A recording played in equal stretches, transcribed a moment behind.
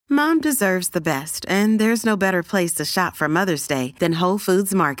Mom deserves the best, and there's no better place to shop for Mother's Day than Whole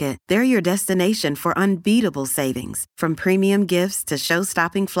Foods Market. They're your destination for unbeatable savings, from premium gifts to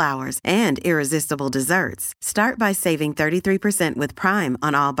show-stopping flowers and irresistible desserts. Start by saving 33% with Prime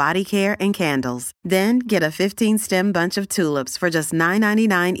on all body care and candles. Then get a 15-stem bunch of tulips for just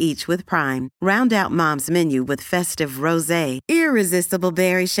 $9.99 each with Prime. Round out Mom's menu with festive rosé, irresistible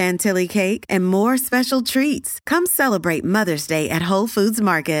berry chantilly cake, and more special treats. Come celebrate Mother's Day at Whole Foods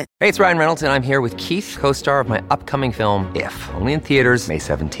Market. Hey, it's Ryan Reynolds, and I'm here with Keith, co-star of my upcoming film, If, only in theaters May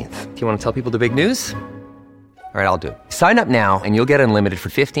 17th. Do you want to tell people the big news? All right, I'll do it. Sign up now and you'll get unlimited for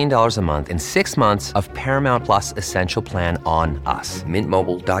 $15 a month and 6 months of Paramount Plus Essential Plan on us.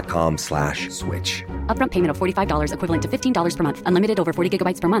 MintMobile.com/switch. Upfront payment of $45 equivalent to $15 per month. Unlimited over 40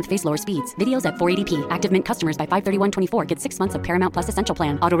 gigabytes per month. Face lower speeds. Videos at 480p. Active Mint customers by 531.24 get 6 months of Paramount Plus Essential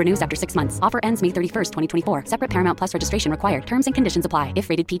Plan. Auto renews after 6 months. Offer ends May 31st, 2024. Separate Paramount Plus registration required. Terms and conditions apply if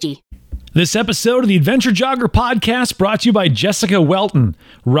rated PG. This episode of the Adventure Jogger podcast brought to you by Jessica Welton,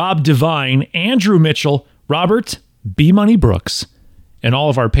 Rob Devine, Andrew Mitchell, Robert B. Money Brooks, and all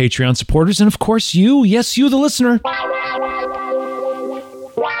of our Patreon supporters, and of course you, yes, you, the listener.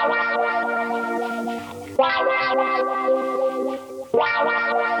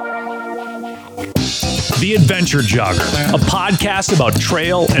 The Adventure Jogger, a podcast about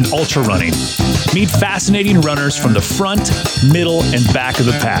trail and ultra running. Meet fascinating runners from the front, middle, and back of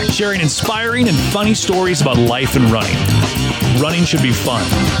the pack, sharing inspiring and funny stories about life and running. Running should be fun,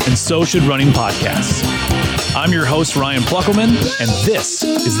 and so should running podcasts. I'm your host, Ryan Pluckelman, and this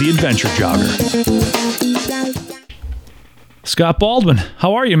is The Adventure Jogger. Scott Baldwin,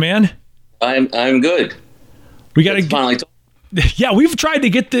 how are you, man? I'm good. We got to finally. Yeah, we've tried to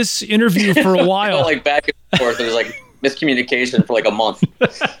get this interview for a while. Like back and forth, there's like miscommunication for like a month.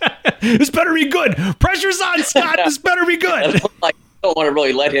 This better be good. Pressure's on, Scott. This better be good. I don't want to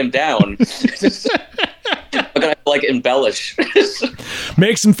really let him down. I'm gonna embellish.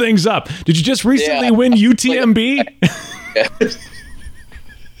 Make some things up. Did you just recently win UTMB? At this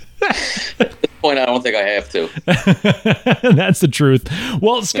point, I don't think I have to. That's the truth.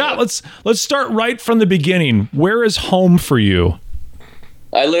 Well, Scott, let's start right from the beginning. Where is home for you?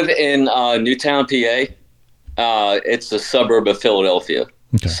 I live in Newtown, PA. It's a suburb of Philadelphia.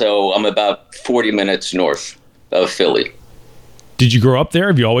 Okay. So I'm about 40 minutes north of Philly. Did you grow up there?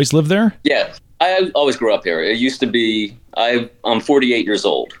 Have you always lived there? Yeah, I always grew up here. It used to be, I'm 48 years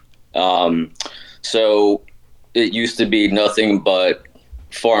old. So it used to be nothing but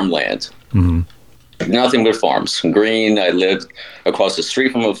farmland. Mm-hmm. Nothing but farms. Green. I lived across the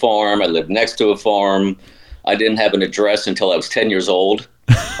street from a farm. I lived next to a farm. I didn't have an address until I was 10 years old.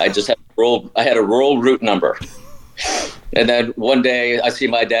 I just had a rural route number. And then one day I see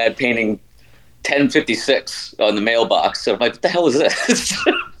my dad painting 1056 on the mailbox. So I'm like, what the hell is this?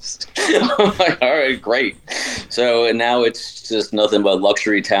 I'm like, all right, great. So, and now it's just nothing but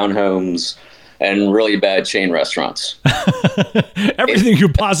luxury townhomes and really bad chain restaurants. Everything you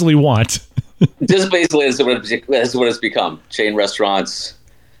possibly want. Just basically is what it's become. Chain restaurants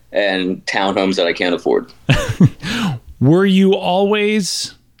and townhomes that I can't afford. Were you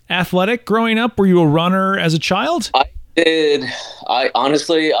always athletic growing up? Were you a runner as a child? I did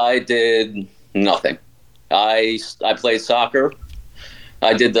nothing. I played soccer.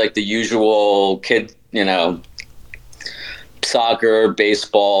 I did like the usual kid, soccer,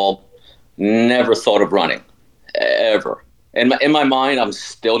 baseball. Never thought of running, ever. In my mind, I'm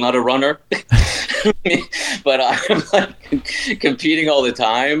still not a runner, but I'm like competing all the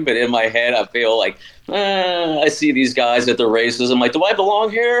time. But in my head, I feel like I see these guys at the races. I'm like, do I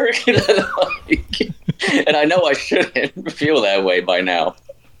belong here? And I know I shouldn't feel that way by now.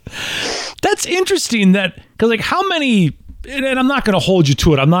 That's interesting. Because how many? And I'm not going to hold you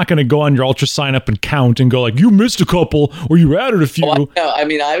to it. I'm not going to go on your ultra sign up and count and go like, you missed a couple or you added a few.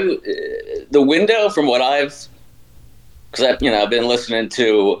 The window from what because I've been listening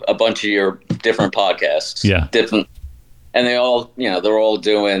to a bunch of your different podcasts. Yeah. Different, and they all, they're all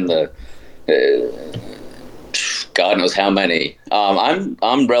doing the God knows how many.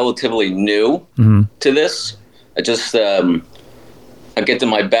 I'm relatively new to this. I just I get to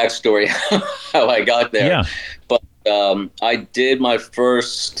my backstory how I got there. Yeah. But I did my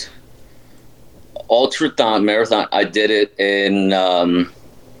first ultrathon marathon. I did it in I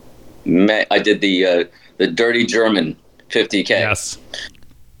did the Dirty German 50K. Yes.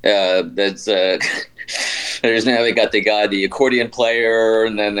 That's there's now they got the accordion player,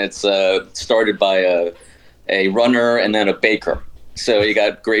 and then it's started by a runner and then a baker. So you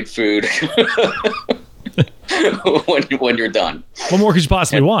got great food when you're done. What more could you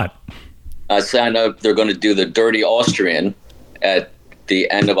possibly want? I signed up. They're going to do the Dirty Austrian at the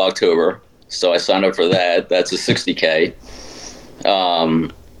end of October. So I signed up for that. That's a 60K.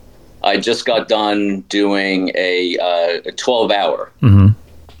 I just got done doing a 12-hour. Mm-hmm.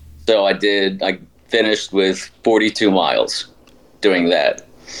 So I finished with 42 miles doing that.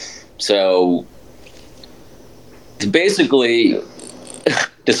 So basically,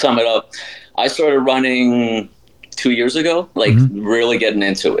 to sum it up, I started running 2 years ago, like really getting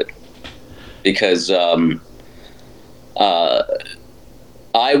into it, because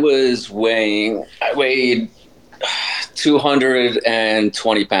I weighed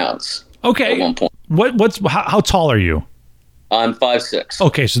 220 pounds. Okay. At one point. How tall are you? I'm 5'6".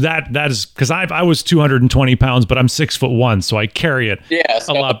 Okay, so that is because I was 220 pounds, but I'm 6'1", so I carry it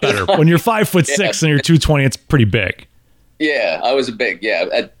a lot better. When you're 5'6" and you're 220, it's pretty big. Yeah, I was big. Yeah,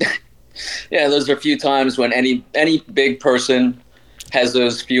 yeah. Those are a few times when any big person has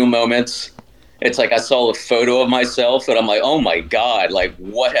those few moments. It's like I saw a photo of myself, and I'm like, oh my God, like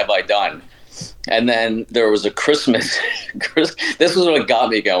what have I done? And then there was a Christmas. This is what got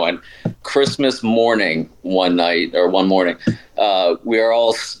me going. Christmas morning one morning,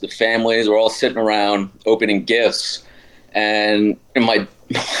 the families were all sitting around opening gifts, and my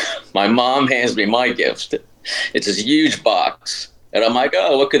mom hands me my gift. It's this huge box, and I'm like,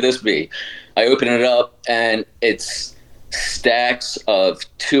 oh, what could this be? I open it up, and it's stacks of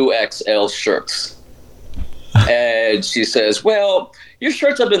 2XL shirts. And she says, well, your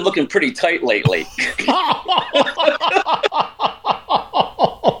shirts have been looking pretty tight lately.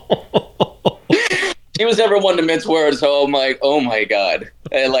 She was never one to mince words, so I'm like, oh my God.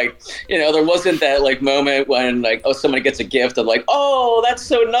 And there wasn't that moment when somebody gets a gift of oh, that's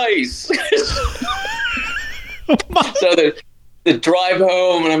so nice. So the drive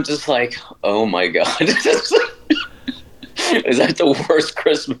home, and I'm just like, oh my God. Is that the worst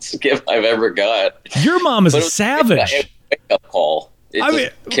Christmas gift I've ever got? Your mom is a savage. It was a wake-up call.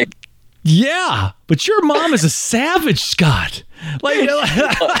 Yeah, but your mom is a savage, Scott.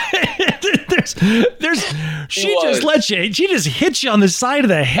 She just hits you on the side of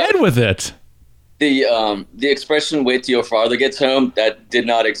the head with it. The expression "wait till your father gets home" that did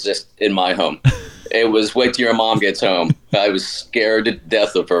not exist in my home. It was "wait till your mom gets home." I was scared to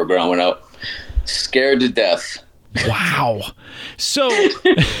death of her growing up. Scared to death. Wow. So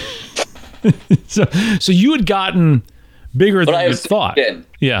you had gotten bigger than you thought.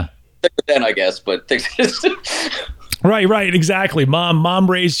 Yeah. Then I guess, but right, exactly.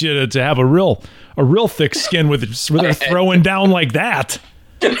 Mom raised you to have a real thick skin with her throwing down like that.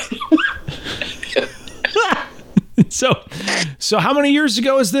 So how many years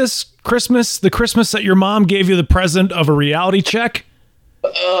ago is this Christmas? The Christmas that your mom gave you the present of a reality check?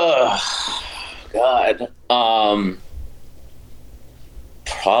 God.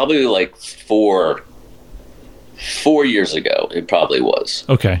 Probably 4 years ago. It probably was.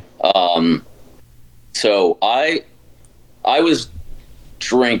 Okay. So I was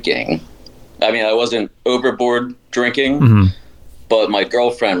drinking. I mean, I wasn't overboard drinking, but my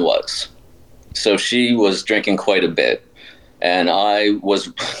girlfriend was. So she was drinking quite a bit. And I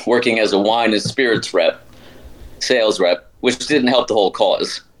was working as a wine and spirits sales rep, which didn't help the whole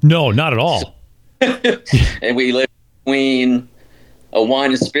cause. No, not at all. And we lived between a wine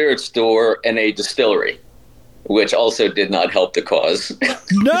and spirits store and a distillery, which also did not help the cause.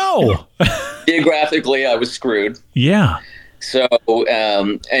 No. Geographically, I was screwed. Yeah. So,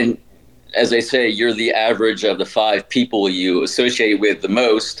 and as they say, you're the average of the 5 people you associate with the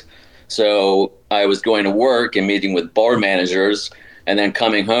most. So I was going to work and meeting with bar managers, and then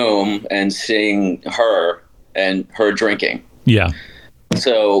coming home and seeing her and her drinking. Yeah.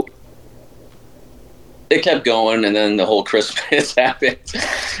 So it kept going, and then the whole Christmas happened.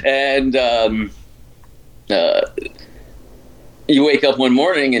 And you wake up one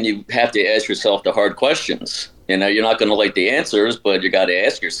morning and you have to ask yourself the hard questions. You're not going to like the answers, but you got to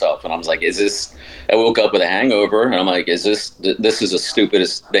ask yourself. And I was like, I woke up with a hangover, and I'm like, this is the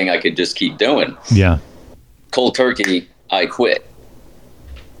stupidest thing I could just keep doing. Yeah. Cold turkey, I quit.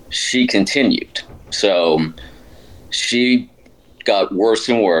 She continued. So she got worse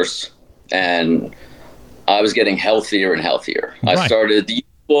and worse, and I was getting healthier and healthier. Right. I started the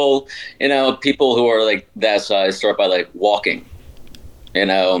usual, people who are like that size start by walking, and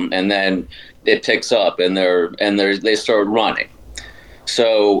then it picks up, and they start running.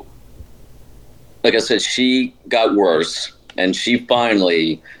 So, like I said, she got worse, and she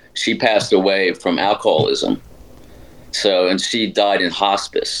passed away from alcoholism. So, and she died in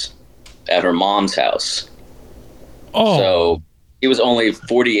hospice at her mom's house. Oh. So he was only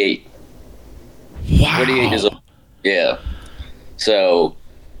 48. Wow. 48 years old. Yeah. So,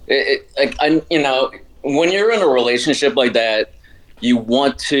 when you're in a relationship like that, you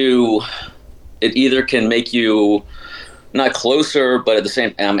want to, it either can make you not closer, but at the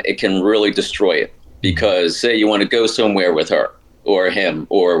same time, it can really destroy it. Because say you want to go somewhere with her or him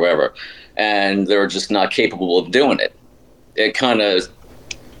or wherever, and they're just not capable of doing it. It kind of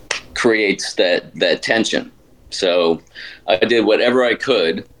creates that tension. So I did whatever I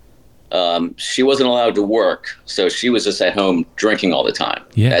could. She wasn't allowed to work, so she was just at home drinking all the time.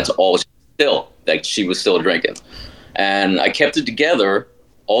 Yeah. That's all. She was still drinking. And I kept it together,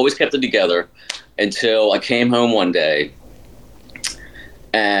 always kept it together, until I came home one day,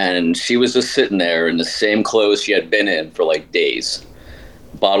 and she was just sitting there in the same clothes she had been in for like days,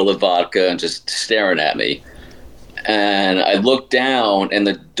 bottle of vodka, and just staring at me. And I looked down, and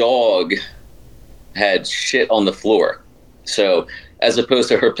the dog had shit on the floor. So as opposed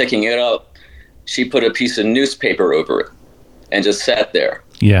to her picking it up, she put a piece of newspaper over it and just sat there.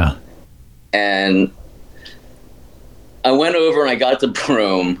 Yeah. And I went over and I got the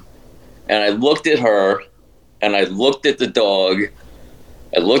broom, and I looked at her, and I looked at the dog.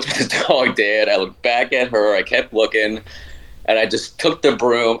 I looked at the dog dead. I looked back at her. I kept looking, and I just took the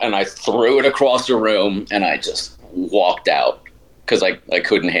broom and I threw it across the room, and I just walked out because I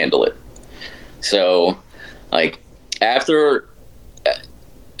couldn't handle it. So, like, after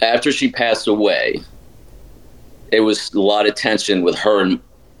she passed away, it was a lot of tension with her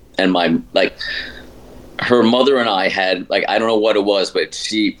and my, like, her mother and I had, like, I don't know what it was, but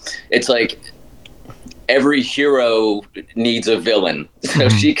it's like every hero needs a villain. So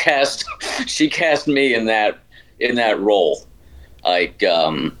she cast me in that role. Like,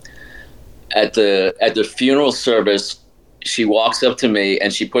 at the funeral service, she walks up to me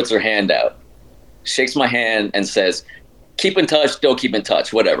and she puts her hand out, shakes my hand, and says, "Keep in touch, don't keep in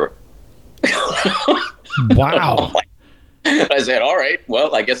touch, whatever." Wow. I said, all right,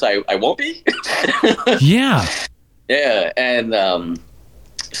 well, I guess I won't be. Yeah. Yeah. And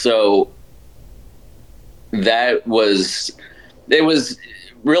so it was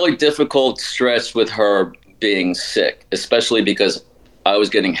really difficult stretch with her being sick, especially because I was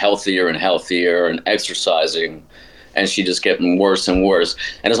getting healthier and healthier and exercising, and she just getting worse and worse.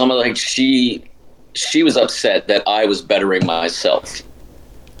 And it's almost like she was upset that I was bettering myself.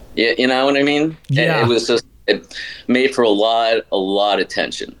 You know what I mean? Yeah. It was just, it made for a lot of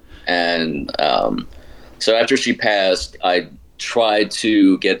tension. And so after she passed, I tried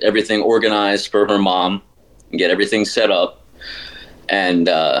to get everything organized for her mom and get everything set up. And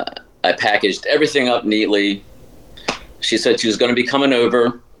I packaged everything up neatly. She said she was going to be coming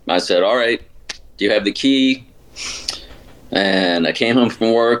over. I said, all right, do you have the key? And I came home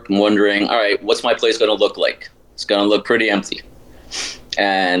from work and wondering, all right, what's my place going to look like? It's going to look pretty empty.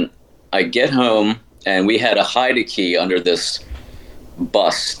 And I get home, and we had a hide-a-key under this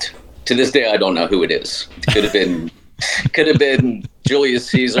bust. To this day, I don't know who it is. It could have been Julius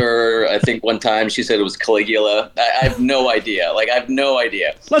Caesar. I think one time she said it was Caligula. I have no idea. Like, I have no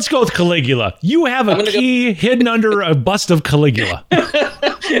idea. Let's go with Caligula. You have a key hidden under a bust of Caligula.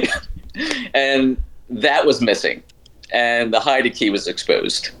 And that was missing. And the hide-a-key was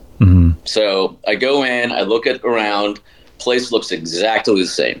exposed. Mm-hmm. So I go in, I look around, place looks exactly the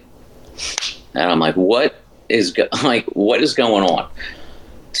same. And I'm like, what is going on?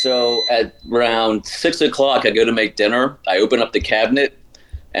 So at around 6 o'clock, I go to make dinner. I open up the cabinet,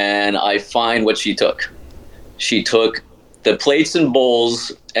 and I find what she took. She took the plates and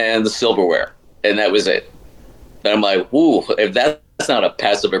bowls and the silverware, and that was it. And I'm like, ooh, if that's not a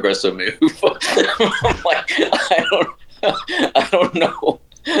passive aggressive move, I'm like, I don't know.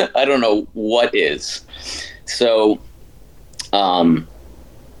 I don't know what is. So, I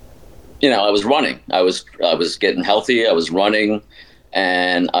was running. I was getting healthy. I was running,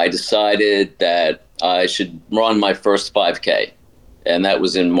 and I decided that I should run my first 5K, and that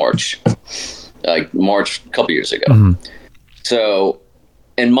was in March, a couple years ago. Mm-hmm. So,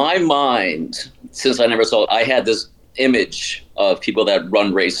 in my mind, since I never saw it, I had this image of people that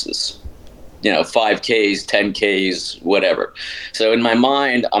run races. 5Ks, 10Ks, whatever. So in my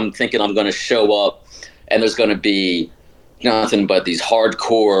mind, I'm thinking I'm going to show up, and there's going to be nothing but these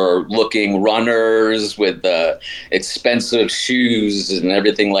hardcore looking runners with expensive shoes and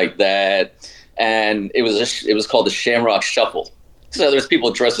everything like that. And it was called the Shamrock Shuffle. So there's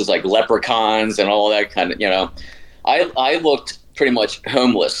people dressed as like leprechauns and all that kind of, I looked pretty much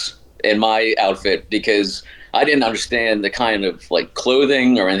homeless in my outfit because I didn't understand the kind of like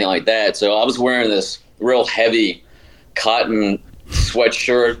clothing or anything like that. So I was wearing this real heavy cotton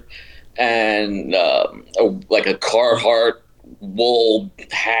sweatshirt and like a Carhartt wool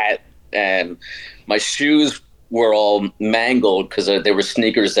hat, and my shoes were all mangled because they were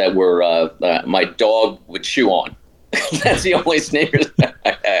sneakers that were my dog would chew on. That's the only sneakers that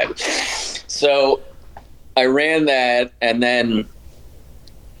I had. So I ran that, and then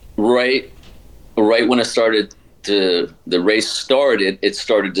right when the race started, it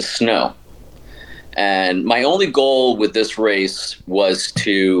started to snow. And my only goal with this race was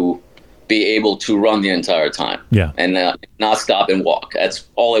to be able to run the entire time. Yeah. And not stop and walk. That's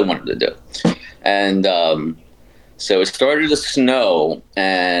all I wanted to do. And so it started to snow,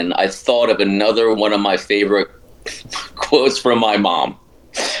 and I thought of another one of my favorite quotes from my mom.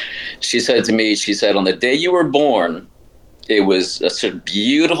 She said to me, on the day you were born, it was a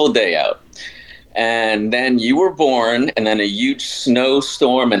beautiful day out. And then you were born, and then a huge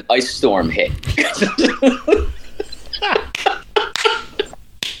snowstorm and ice storm hit.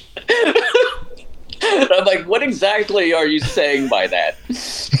 I'm like, what exactly are you saying by that?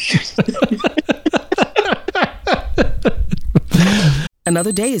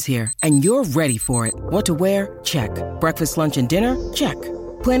 Another day is here, and you're ready for it. What to wear? Check. Breakfast, lunch, and dinner? Check.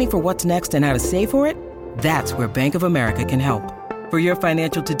 Planning for what's next and how to save for it? That's where Bank of America can help. For your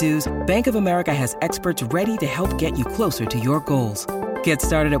financial to-dos, Bank of America has experts ready to help get you closer to your goals. Get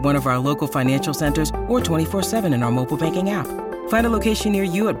started at one of our local financial centers or 24/7 in our mobile banking app. Find a location near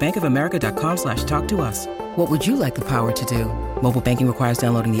you at bankofamerica.com/talktous. What would you like the power to do? Mobile banking requires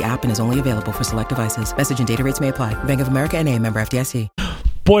downloading the app and is only available for select devices. Message and data rates may apply. Bank of America N.A., member FDIC.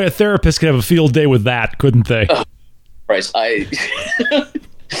 Boy, a therapist could have a field day with that, couldn't they? Bryce,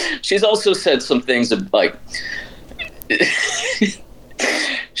 she's also said some things like,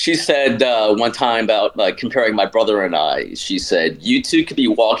 she said one time about comparing my brother and I. She said, you two could be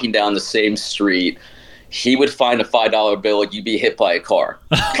walking down the same street. He would find a $5 bill, you'd be hit by a car.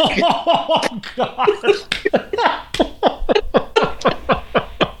 Oh, God.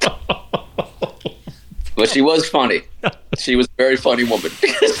 But she was funny. She was a very funny woman.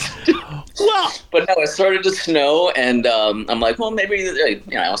 Well, but no, it started to snow, and I'm like, well, maybe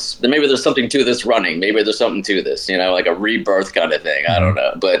maybe there's something to this running. Maybe there's something to this, like a rebirth kind of thing. I don't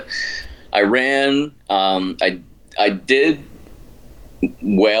know. But I ran. I did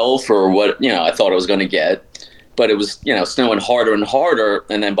well for what I thought I was going to get, but it was snowing harder and harder.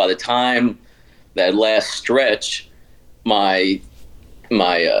 And then by the time that last stretch, my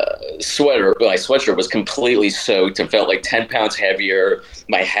sweatshirt was completely soaked and felt like 10 pounds heavier.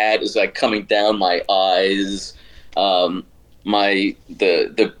 My hat is coming down my eyes. The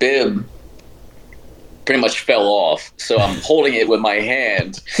bib pretty much fell off, so I'm holding it with my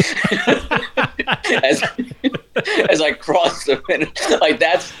hand as I cross the finish.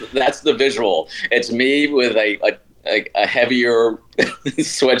 That's the visual. It's me with a heavier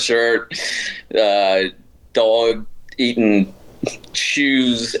sweatshirt, dog eating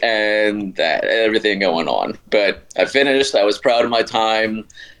shoes, and everything going on. But I finished. I was proud of my time,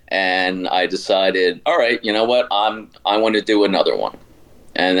 and I decided, all right, you know what? I want to do another one.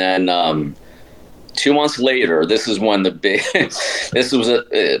 And then 2 months later, this is when the big. This was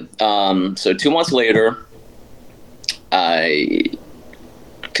so 2 months later, I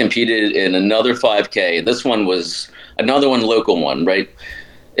competed in another 5K. This one was another one, local one, right?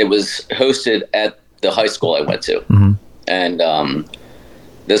 It was hosted at the high school I went to. Mm-hmm. And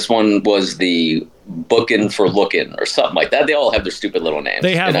this one was the Bookin' for Lookin' or something like that. They all have their stupid little names.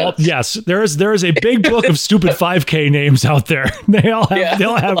 They have yes. There is a big book of stupid 5K names out there. They all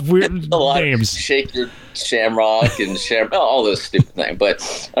have weird names. Shake Your Shamrock and all those stupid things. But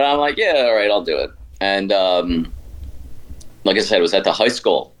I'm like, yeah, all right, I'll do it. And like I said, it was at the high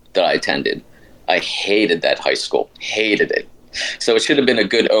school that I attended. I hated that high school. Hated it. So it should have been a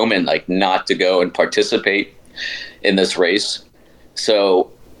good omen, not to go and participate in this race.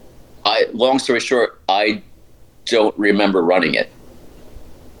 So long story short, I don't remember running it.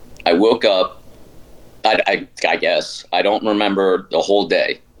 I woke up, I guess, I don't remember the whole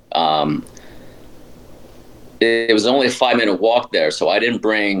day. It was only a 5-minute walk there, so I didn't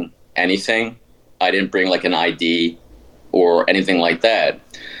bring anything. I didn't bring an ID or anything like that.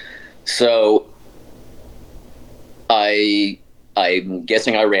 So I'm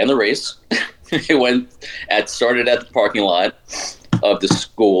guessing I ran the race. It started at the parking lot of the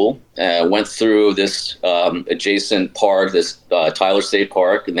school, went through this adjacent park, this Tyler State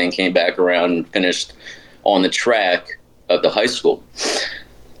Park, and then came back around and finished on the track of the high school.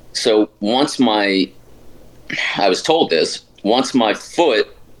 So once I was told this, once my foot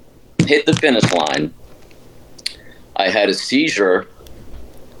hit the finish line, I had a seizure.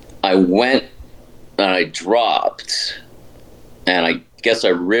 I went and I dropped, and I guess I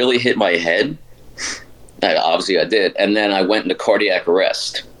really hit my head. Obviously I did. And then I went into cardiac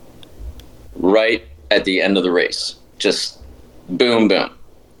arrest right at the end of the race. Just boom, boom.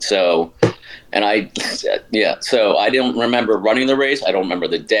 So And so I don't remember running the race. I don't remember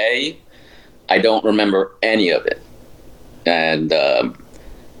the day. I don't remember any of it. And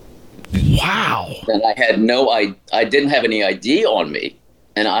wow. And I had I didn't have any ID on me,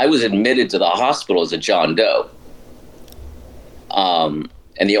 and I was admitted to the hospital as a John Doe. And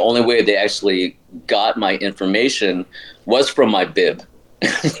the only way they actually got my information was from my bib.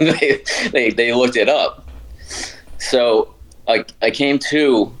 they looked it up. So I came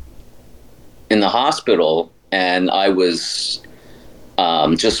to in the hospital, and I was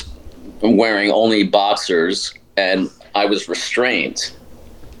just wearing only boxers, and I was restrained,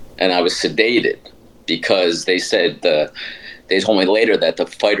 and I was sedated because they said they told me later that the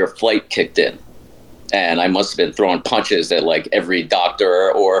fight or flight kicked in, and I must have been throwing punches at like every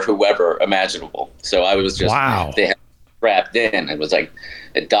doctor or whoever imaginable. So I was just they had wrapped in. It was like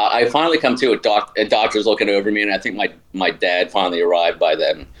I finally come to a doctor's looking over me, and I think my dad finally arrived by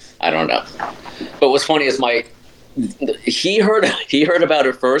then. I don't know. But what's funny is he heard about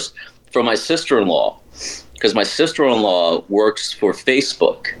it first from my sister-in-law, because my sister-in-law works for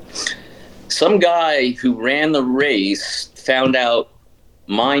Facebook. Some guy who ran the race found out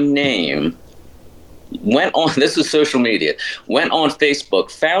my name, went on, this is social media, went on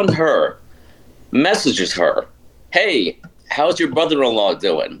Facebook, found her, messages her, hey, how's your brother-in-law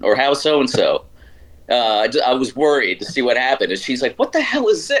doing? Or how's so-and-so? I was worried to see what happened. And she's like, what the hell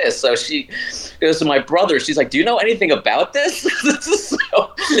is this? So she goes to my brother. She's like, do you know anything about this?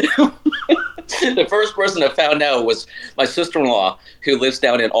 The first person that found out was my sister-in-law, who lives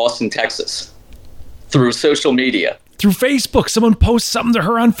down in Austin, Texas, through social media. Through Facebook. Someone posts something to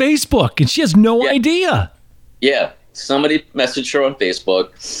her on Facebook, and she has no idea. Yeah. Somebody messaged her on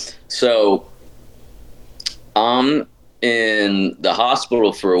Facebook. So I'm in the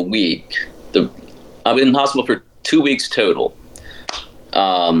hospital for a week. I've been in the hospital for 2 weeks total.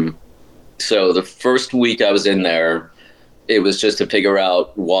 So the first week I was in there, it was just to figure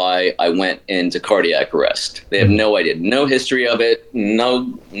out why I went into cardiac arrest. They have no idea, no history of it,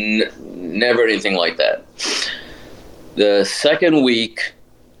 never anything like that. The second week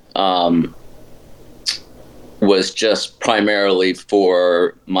was just primarily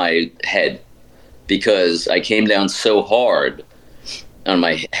for my head, because I came down so hard on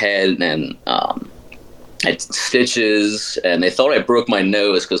my head, and I had stitches, and they thought I broke my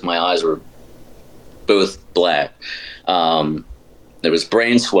nose because my eyes were both black. There was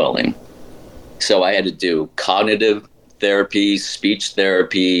brain swelling. So I had to do cognitive therapy, speech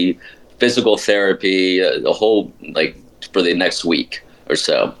therapy, physical therapy, the whole, like, for the next week or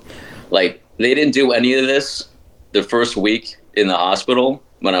so. Like, they didn't do any of this the first week in the hospital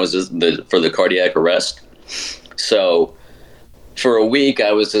when I was for the cardiac arrest. So for a week,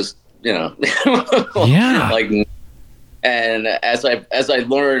 I was just, like, and as I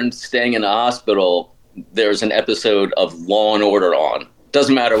learned staying in the hospital, there's an episode of Law and Order on.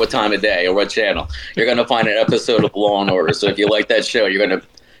 Doesn't matter what time of day or what channel, you're going to find an episode of Law and Order. So if you like that show, you're going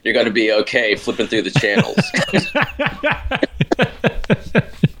to be okay flipping through the channels.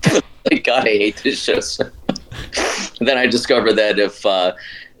 God, I hate this show. And then I discovered that if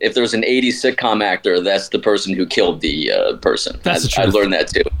there's an 80s sitcom actor, that's the person who killed the person. That's the truth. I learned that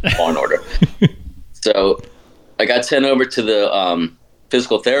too, Law and Order. So I got sent over to the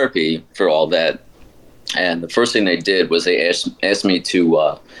physical therapy for all that. And the first thing they did was they asked me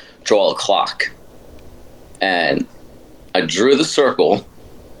to draw a clock. And I drew the circle,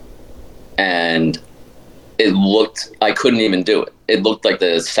 and I couldn't even do it. It looked like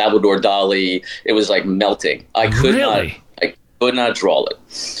the Salvador Dali. It was like melting. I could not draw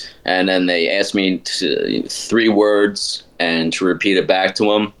it. And then they asked me to 3 words and to repeat it back to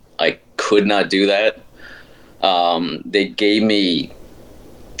them. I could not do that. They gave me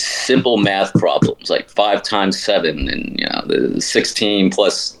simple math problems, like 5 times 7 and the 16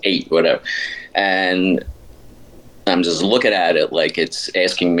 plus 8, whatever. And I'm just looking at it like it's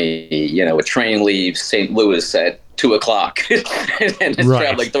asking me, a train leaves St. Louis at 2:00 and it's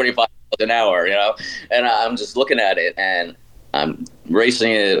traveling 35 miles an hour, and I'm just looking at it, and I'm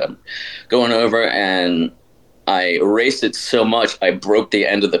racing it, I'm going over, and I erased it so much I broke the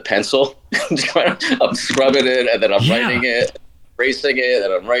end of the pencil. I'm scrubbing it, and then I'm writing it, racing it,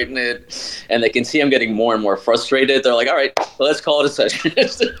 and I'm writing it, and they can see I'm getting more and more frustrated. They're like, all right, well, let's call it a session.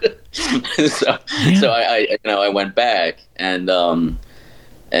 So I went back, and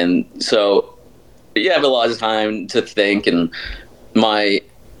so you have a lot of time to think, and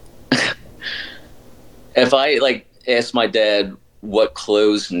if I asked my dad what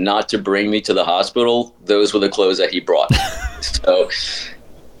clothes not to bring me to the hospital, those were the clothes that he brought. So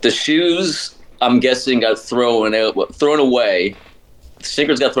the shoes, I'm guessing, got thrown away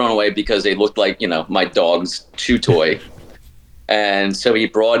sneakers got thrown away because they looked like, my dog's chew toy. And so he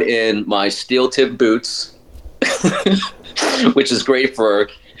brought in my steel tip boots, which is great for,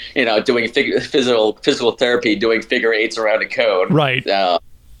 doing physical therapy, doing figure eights around a cone. Right.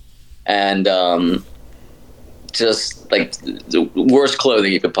 And just like the worst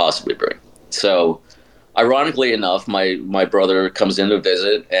clothing you could possibly bring. So ironically enough, my brother comes in to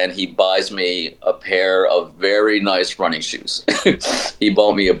visit and he buys me a pair of very nice running shoes. He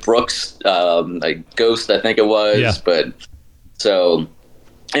bought me a Brooks, Ghost, I think it was. Yeah. But so,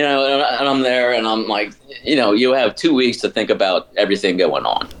 and I'm there and I'm like, you have 2 weeks to think about everything going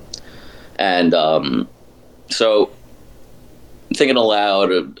on. And so thinking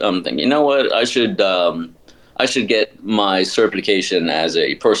aloud, I'm thinking, you know what, I should get my certification as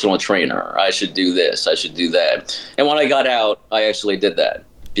a personal trainer. I should do this. I should do that. And when I got out, I actually did that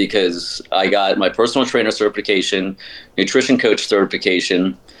because I got my personal trainer certification, nutrition coach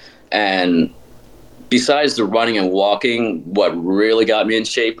certification, and besides the running and walking, what really got me in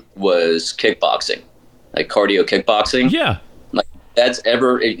shape was kickboxing, like cardio kickboxing. Yeah. Like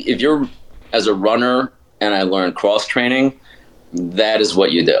if you're as a runner and I learned cross training, that is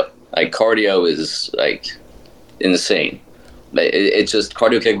what you do. Like cardio is like insane. It's just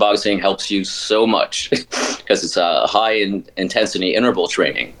cardio kickboxing helps you so much because it's a high intensity interval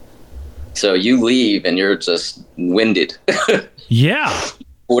training. So you leave and you're just winded. Yeah.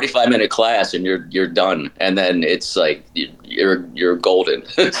 45-minute class and you're done, and then it's like you're golden.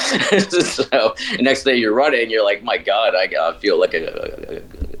 So the next day you're running, you're like, my God, I feel like a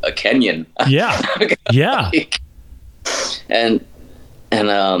Kenyan. Yeah, yeah. And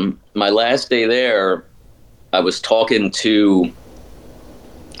my last day there, I was talking to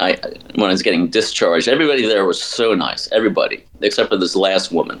when I was getting discharged. Everybody there was so nice, everybody except for this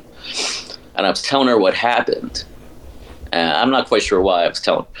last woman, and I was telling her what happened. I'm not quite sure why I was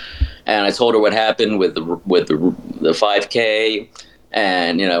telling. And I told her what happened with the 5K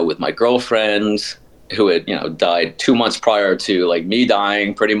and, with my girlfriend who had, died 2 months prior to like me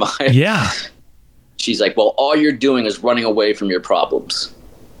dying pretty much. Yeah. She's like, well, all you're doing is running away from your problems.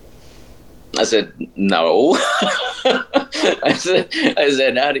 I said, no. I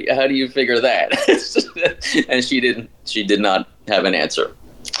said, how do you figure that? And she did not have an answer.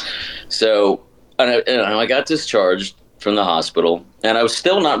 So I got discharged from the hospital, and I was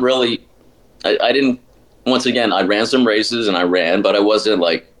still not really, I didn't, once again, I ran some races and I ran, but I wasn't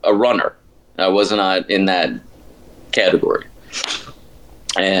like a runner. I wasn't in that category.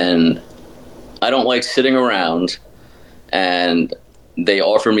 And I don't like sitting around, and they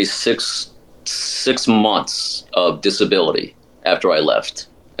offered me six months of disability after I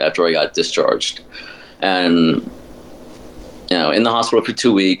got discharged. And, in the hospital for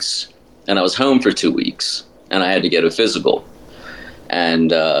 2 weeks, and I was home for 2 weeks. And I had to get a physical.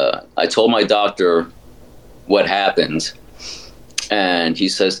 And I told my doctor what happened. And he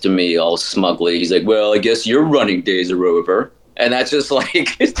says to me all smugly, he's like, well, I guess your running days are over. And that's just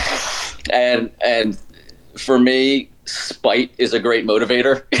like, and for me, spite is a great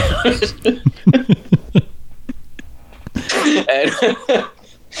motivator. And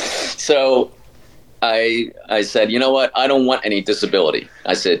so I said, you know what? I don't want any disability.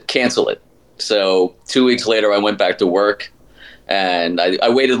 I said, cancel it. So 2 weeks later, I went back to work, and I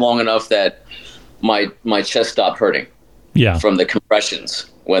waited long enough that my chest stopped hurting. Yeah. From the compressions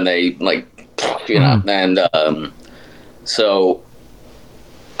when they and so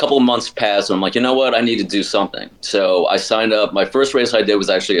a couple of months passed, and I'm like, you know what? I need to do something. So I signed up. My first race I did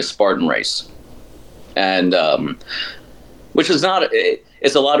was actually a Spartan race, and which is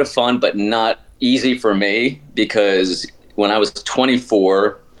it's a lot of fun, but not easy for me because when I was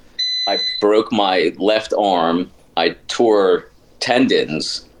 24. I broke my left arm, I tore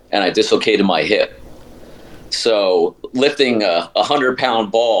tendons, and I dislocated my hip. So lifting a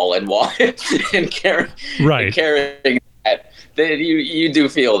 100-pound ball and carrying that, you do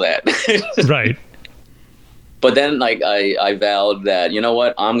feel that. Right. But then I vowed that, you know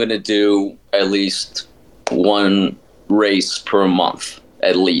what, I'm going to do at least one race per month,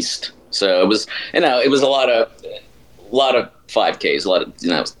 at least. So it was a lot of 5Ks, a lot of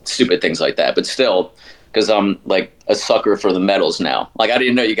stupid things like that, but still, because I'm like a sucker for the medals now. Like I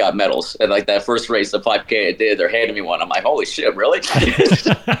didn't know you got medals, and like that first race, the 5K I did, they're handing me one. I'm like, holy shit, really?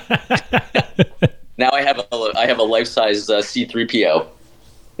 Now I have a life-size C-3PO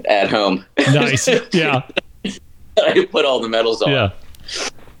at home. Nice, yeah. I put all the medals on. Yeah,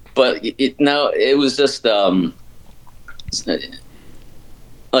 but it was just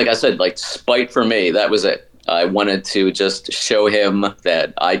like I said, like spite for me. That was it. I wanted to just show him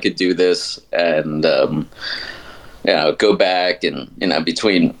that I could do this, and go back and,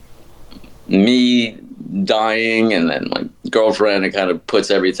 between me dying and then my girlfriend, it kind of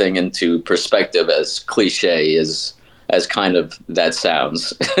puts everything into perspective, as cliche as kind of that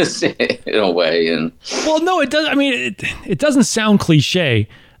sounds in a way. And well, no, it does. I mean, it doesn't sound cliche.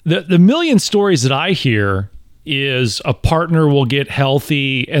 The million stories that I hear is a partner will get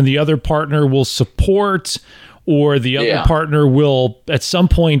healthy and the other partner will support, or the other partner will at some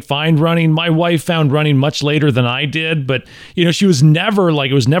point find running. My wife found running much later than I did, but she was never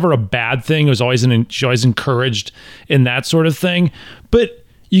it was never a bad thing. It was always she always encouraged in that sort of thing. But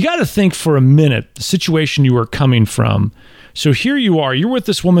you got to think for a minute, the situation you were coming from. So here you are, you're with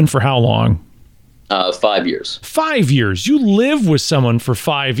this woman for how long? 5 years. 5 years. You live with someone for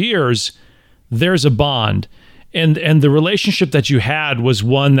 5 years. There's a bond. And the relationship that you had was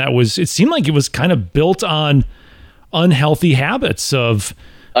one that was, it seemed like it was kind of built on unhealthy habits of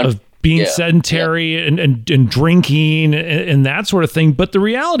being sedentary and drinking and that sort of thing. But the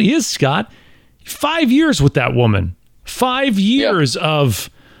reality is, Scott, 5 years with that woman, 5 years of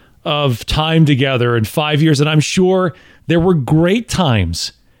time together, and 5 years. And I'm sure there were great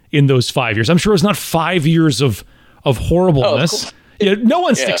times in those 5 years. I'm sure it's not 5 years of horribleness. Of no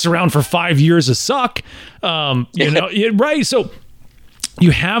one sticks around for 5 years of suck. Right. So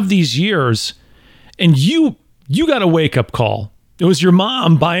you have these years and you got a wake up call. It was your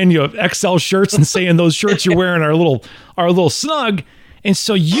mom buying you XL shirts and saying those shirts you're wearing are a little snug. And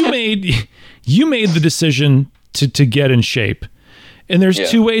so you made the decision to get in shape. And there's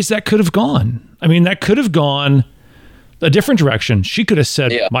two ways that could have gone. I mean, that could have gone a different direction. She could have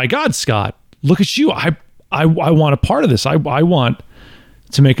said, my God, Scott, look at you. I want a part of this. I want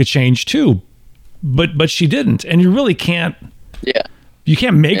to make a change too. But she didn't. And you really can't, you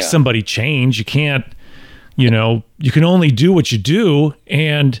can't make somebody change. You can't, you can only do what you do.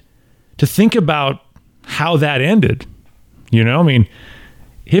 And to think about how that ended, I mean,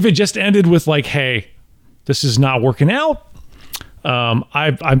 if it just ended with like, hey, this is not working out. I'm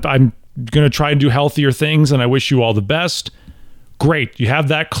going to try and do healthier things and I wish you all the best. Great. You have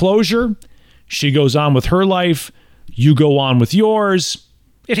that closure. She goes on with her life. You go on with yours.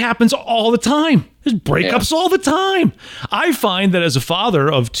 It happens all the time. There's breakups all the time. I find that as a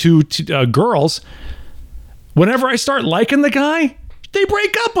father of two girls, whenever I start liking the guy, they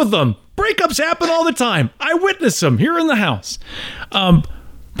break up with them. Breakups happen all the time. I witness them here in the house.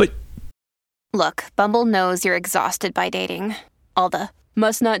 But look, Bumble knows you're exhausted by dating. All the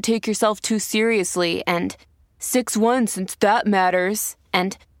must not take yourself too seriously and 6'1" since that matters.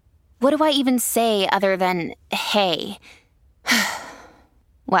 And what do I even say other than, hey?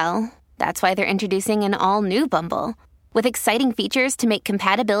 Well, that's why they're introducing an all-new Bumble, with exciting features to make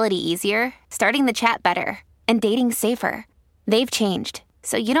compatibility easier, starting the chat better, and dating safer. They've changed,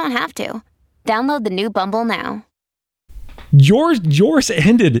 so you don't have to. Download the new Bumble now. Yours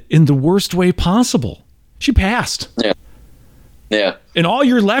ended in the worst way possible. She passed. Yeah. And all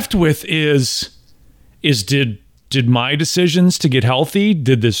you're left with is did my decisions to get healthy,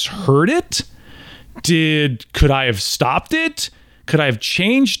 did this hurt it? Could I have stopped it? Could I have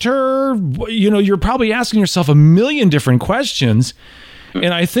changed her? You're probably asking yourself a million different questions.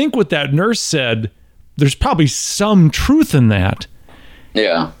 And I think what that nurse said, there's probably some truth in that.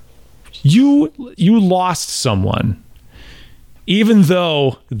 Yeah. You lost someone, even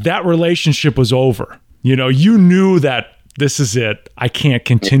though that relationship was over. You knew that this is it. I can't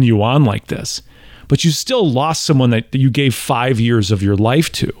continue on like this. But you still lost someone that you gave 5 years of your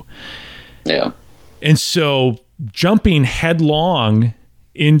life to. Yeah. And so jumping headlong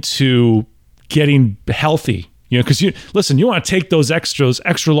into getting healthy, because you want to take those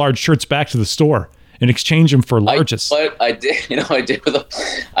extra large shirts back to the store and exchange them for largest. I did with them.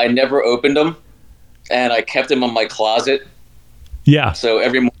 I never opened them and I kept them in my closet. Yeah. So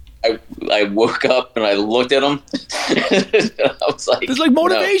every morning I woke up and I looked at them. I was like, it's like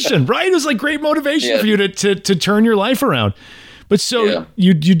motivation, right? It was like great motivation for you to turn your life around. But so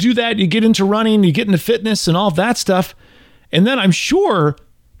you do that, you get into running, you get into fitness and all of that stuff. And then I'm sure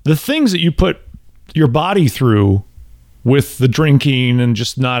the things that you put your body through with the drinking and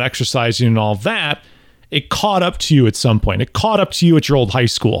just not exercising and all of that, it caught up to you at some point. It caught up to you at your old high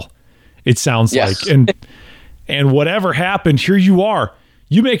school, it sounds like. And whatever happened, here you are.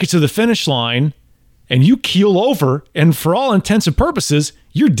 You make it to the finish line and you keel over, and for all intents and purposes,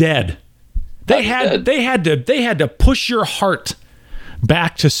 you're dead. They had to push your heart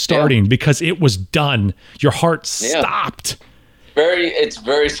back to starting because it was done. Your heart stopped. It's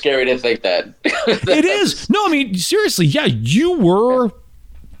very scary to think that. It is. No, I mean, seriously, you were.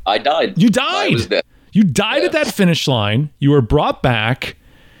 I died. You died. I was dead. You died at that finish line. You were brought back,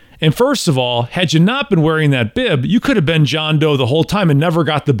 And first of all, had you not been wearing that bib, you could have been John Doe the whole time and never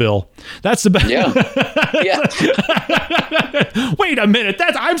got the bill. That's the best. Yeah. Yeah. Wait a minute.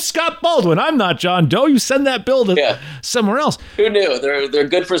 I'm Scott Baldwin. I'm not John Doe. You send that bill to somewhere else. Who knew? They're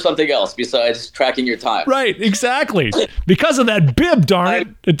good for something else besides tracking your time. Right. Exactly. Because of that bib, darn it.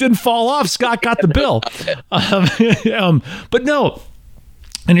 It didn't fall off. Scott got the bill. But no.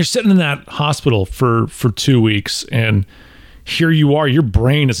 And you're sitting in that hospital for 2 weeks, and here you are, your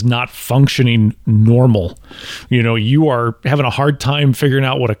brain is not functioning normal. You are having a hard time figuring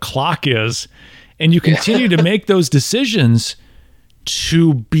out what a clock is, and you continue to make those decisions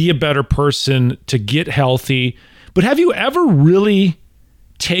to be a better person, to get healthy. But have you ever really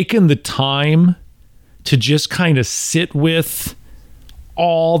taken the time to just kind of sit with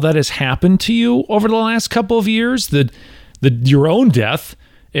all that has happened to you over the last couple of years? Your own death,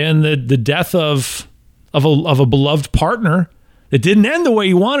 and the death of a beloved partner that didn't end the way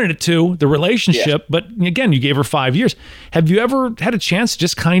you wanted it to, the relationship. But again, you gave her 5 years. Have you ever had a chance to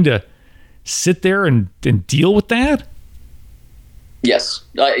just kind of sit there and deal with that? Yes.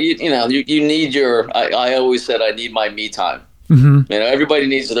 You need I always said I need my me time. Mm-hmm. Everybody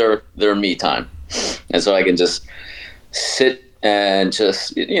needs their me time. And so I can just sit and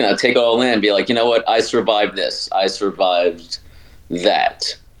just, take it all in and be like, you know what? I survived this. I survived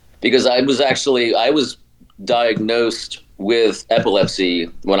that. Because I was diagnosed with epilepsy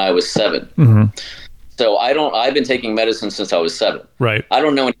when I was 7. Mm-hmm. So I've been taking medicine since I was 7. Right. I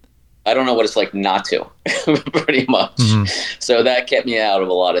don't know what it's like not to, pretty much. Mm-hmm. So that kept me out of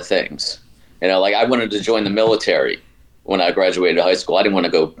a lot of things. Like I wanted to join the military when I graduated high school. I didn't want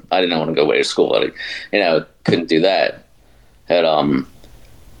to go away to school. Couldn't do that.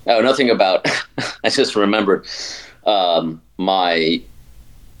 Nothing about, I just remembered my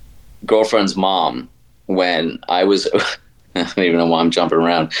girlfriend's mom when I was, I don't even know why I'm jumping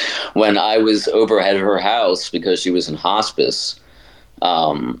around, when I was over at her house because she was in hospice,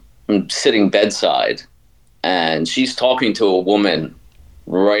 sitting bedside, and she's talking to a woman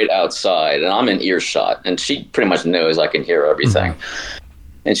right outside, and I'm in earshot, and she pretty much knows I can hear everything. Mm-hmm.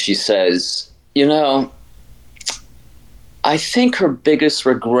 And she says, I think her biggest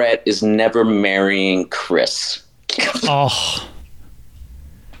regret is never marrying Chris. Oh.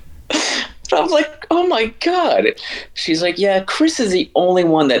 I'm like, oh my God. She's like, yeah, Chris is the only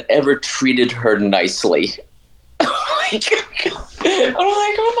one that ever treated her nicely. I'm like,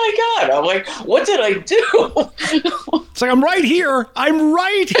 oh my God. I'm like, what did I do? It's like, I'm right here. I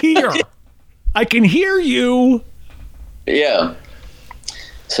can hear you. Yeah.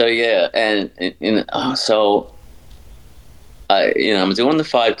 So, yeah. And so I'm doing the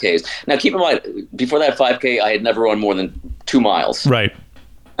 5Ks. Now, keep in mind, before that 5K, I had never run more than 2 miles. Right.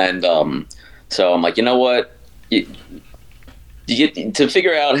 And so I'm like, you know what? You get to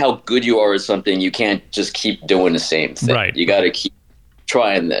figure out how good you are at something. You can't just keep doing the same thing. Right. You got to keep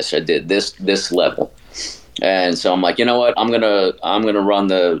trying this. I did this level, and so I'm like, you know what? I'm gonna run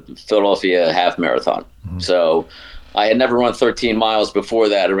the Philadelphia half marathon. Mm-hmm. So I had never run 13 miles before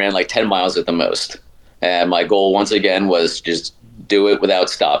that. I ran like 10 miles at the most, and my goal once again was just do it without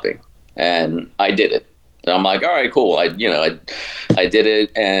stopping, and I did it. And I'm like, all right, cool. I did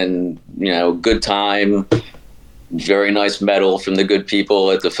it, and good time, very nice medal from the good people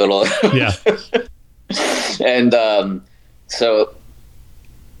at the Philadelphia. Yeah. And so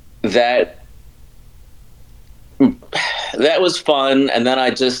that was fun, and then I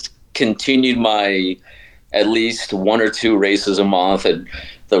just continued my at least 1 or 2 races a month, and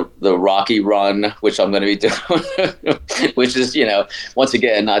the Rocky Run, which I'm going to be doing, which is, once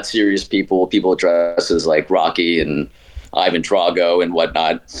again, not serious people dressed as like Rocky and Ivan Drago and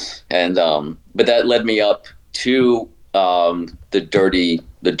whatnot. And, but that led me up to, the dirty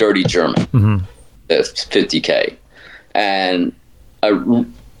German, mm-hmm. the 50K. And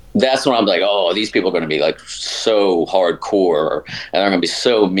that's when I'm like, oh, these people are going to be like so hardcore, and they're going to be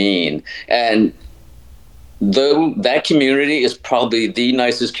so mean. And though that community is probably the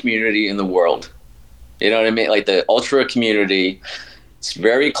nicest community in the world. You know what I mean? Like the ultra community, it's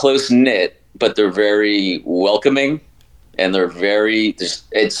very close knit, but they're very welcoming, and they're very,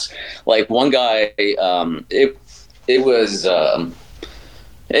 it's like one guy, it was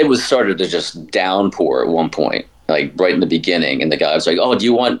started to just downpour at one point, like right in the beginning. And the guy was like, oh, do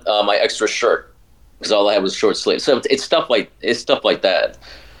you want my extra shirt? Because all I had was short sleeves. So it's stuff like that.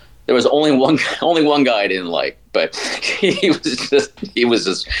 There was only one guy I didn't like, but he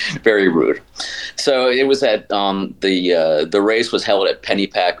was just very rude. So it was at the race was held at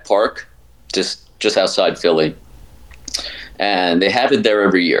Pennypack Park, just outside Philly, and they have it there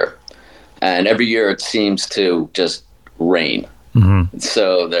every year. And every year it seems to just rain.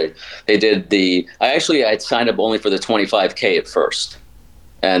 So they did I had signed up only for the 25K at first.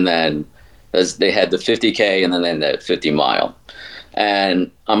 And then they had the 50K and then the 50 mile. And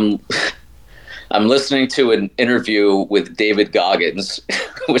I'm listening to an interview with David Goggins,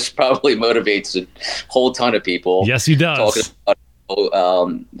 which probably motivates a whole ton of people. Yes, he does. Talking about,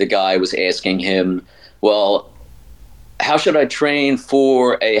 the guy was asking him, well, how should I train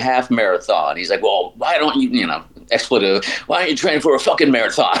for a half marathon? He's like, well, why don't you, expletive, why don't you train for a fucking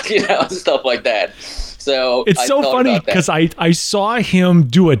marathon? Stuff like that. So it's so funny because I saw him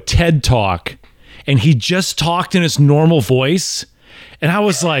do a TED Talk and he just talked in his normal voice. And I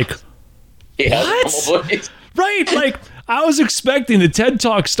was like, what? Right? Like, I was expecting the TED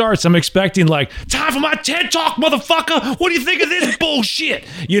Talk starts. I'm expecting like, time for my TED Talk, motherfucker. What do you think of this bullshit?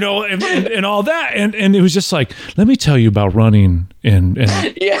 And all that. And it was just like, let me tell you about running and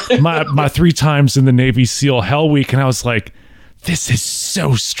my 3 times in the Navy SEAL Hell Week. And I was like, this is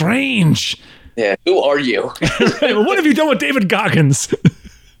so strange. Yeah. Who are you? What have you done with David Goggins?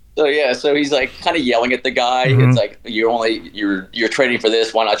 So he's like kind of yelling at the guy. It's like, you're training for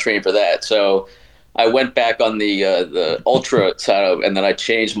this. Why not training for that? So I went back on the ultra side and then I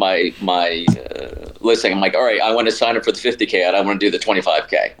changed my listing. I'm like, all right, I want to sign up for the 50K. I don't want to do the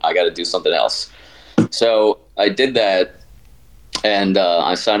 25K. I got to do something else. So I did that, and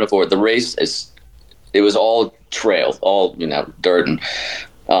I signed up for it. The race it was all trail, all dirt, and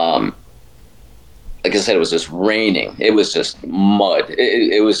like I said, it was just raining. It was just mud.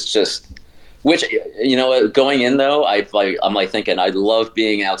 It was just, which going in though, I'm like thinking I love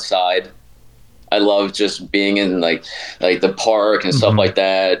being outside. I love just being in like the park and stuff like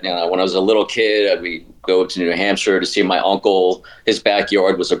that. When I was a little kid, we'd go up to New Hampshire to see my uncle. His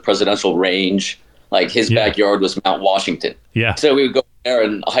backyard was a presidential range. Like his backyard was Mount Washington. Yeah. So we would go there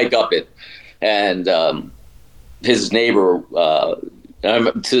and hike up it. And his neighbor,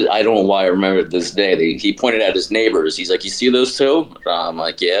 I don't know why I remember this day. He pointed out his neighbors. He's like, you see those two? I'm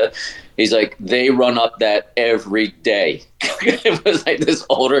like, yeah. He's like, they run up that every day. It was like this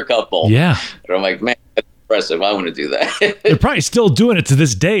older couple. Yeah. And I'm like, man, that's impressive. I want to do that. They're probably still doing it to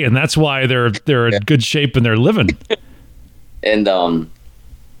this day, and that's why they're in good shape and they're living. And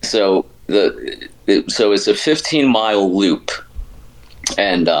so it's a 15-mile loop,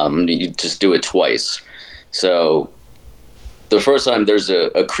 and you just do it twice. So the first time there's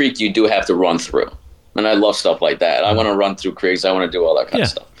a creek you do have to run through. And I love stuff like that. I want to run through creeks. I want to do all that kind of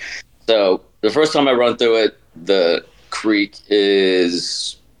stuff. So the first time I run through it, the creek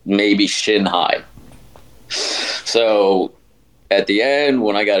is maybe shin high. So at the end,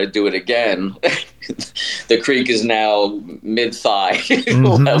 when I got to do it again, the creek is now mid-thigh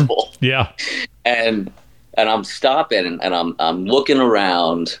level. Yeah. And I'm stopping and I'm looking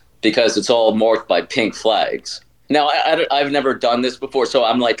around because it's all marked by pink flags. Now, I've never done this before, so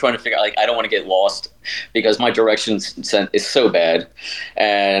I'm like trying to figure out, like, I don't want to get lost because my direction sense is so bad.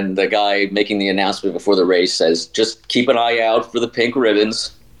 And the guy making the announcement before the race says, just keep an eye out for the pink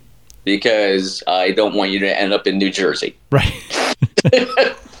ribbons because I don't want you to end up in New Jersey. Right.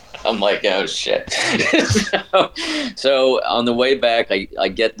 I'm like, oh, shit. So on the way back, I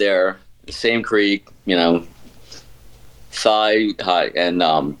get there, same creek, thigh high,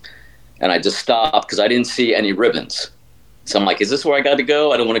 and I just stopped because I didn't see any ribbons. So I'm like, is this where I got to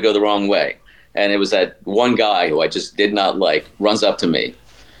go? I don't want to go the wrong way. And it was that one guy who I just did not like runs up to me.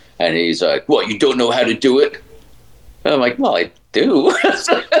 And he's like, what, you don't know how to do it? And I'm like, well, I do.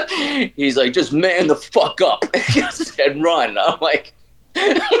 He's like, just man the fuck up and run. I'm like,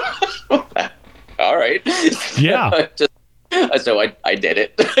 all right. Yeah. So I did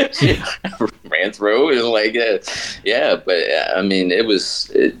it. Ran through. It was like, but I mean, it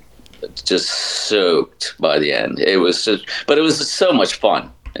was just soaked by the end. It was just so much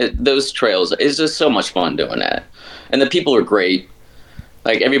fun. Those trails, it's just so much fun doing that. And the people are great.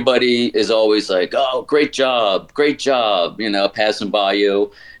 Like, everybody is always like, oh, great job, passing by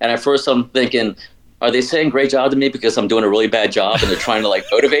you. And at first I'm thinking, are they saying great job to me because I'm doing a really bad job and they're trying to like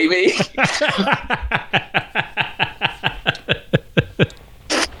motivate me?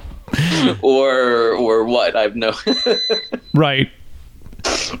 or what? I've no right.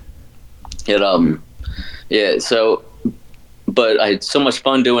 So but I had so much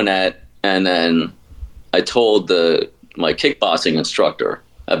fun doing that, and then I told my kickboxing instructor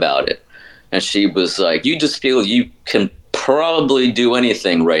about it, and she was like, you just feel you can probably do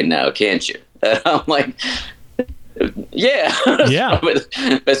anything right now, can't you? And I'm like, yeah.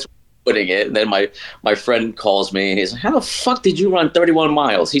 That's putting it. And then my friend calls me and he's like, how the fuck did you run 31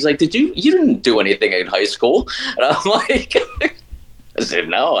 miles? He's like, you didn't do anything in high school? And I'm like, I said,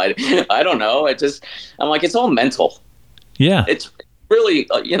 no, I don't know. I'm like, it's all mental. Yeah. It's really,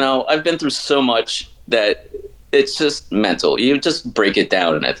 I've been through so much that it's just mental. You just break it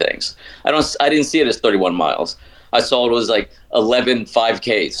down into things. I didn't see it as 31 miles. I saw it was like 11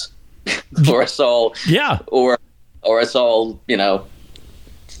 5Ks. or I saw, or I saw,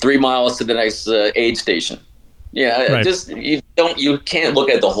 3 miles to the next aid station. Yeah, right. You can't look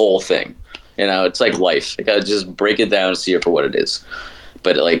at the whole thing. It's like life. You gotta just break it down and see it for what it is.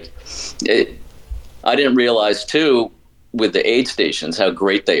 But I didn't realize too with the aid stations how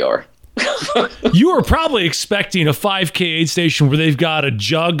great they are. You were probably expecting a 5K aid station where they've got a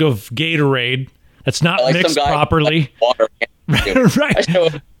jug of Gatorade that's not mixed properly. Water. Right. I show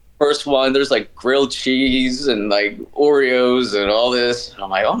up first one. There's like grilled cheese and like Oreos and all this. And I'm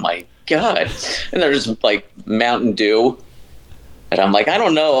like, oh my God. And there's like Mountain Dew. And I'm like, I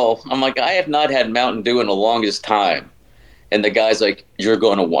don't know. I'm like, I have not had Mountain Dew in the longest time. And the guy's like, you're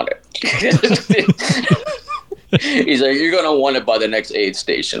going to want it. He's like, you're going to want it by the next aid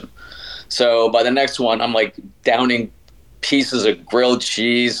station. So by the next one, I'm like downing pieces of grilled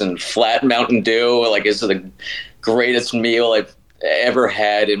cheese and flat Mountain Dew. Like it's the greatest meal I've ever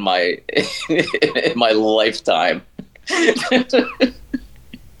had in my in my lifetime.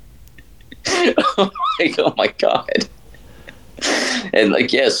 Oh my God. And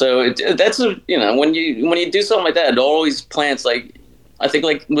so that's when you do something like that, it always plants I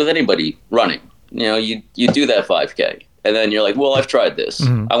think with anybody running, you do that 5K and then you're like, well, I've tried this.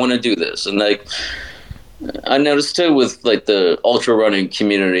 Mm-hmm. I want to do this. And I noticed too with the ultra running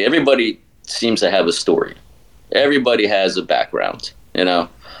community, everybody seems to have a story. Everybody has a background,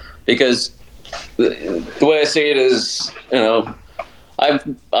 because the way I see it is,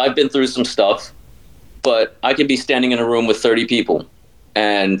 I've been through some stuff, but I could be standing in a room with 30 people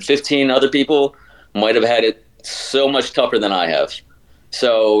and 15 other people might have had it so much tougher than I have.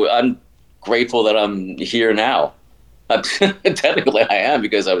 So I'm grateful that I'm here now. Technically I am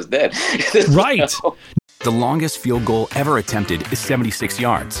because I was dead. Right. So. The longest field goal ever attempted is 76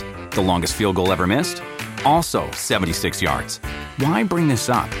 yards. The longest field goal ever missed? Also 76 yards. Why bring this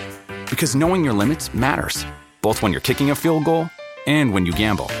up? Because knowing your limits matters, both when you're kicking a field goal and when you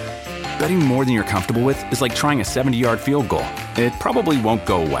gamble. Betting more than you're comfortable with is like trying a 70-yard field goal. It probably won't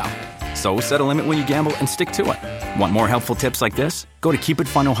go well. So set a limit when you gamble and stick to it. Want more helpful tips like this? Go to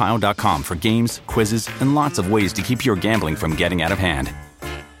keepitfunohio.com for games, quizzes, and lots of ways to keep your gambling from getting out of hand.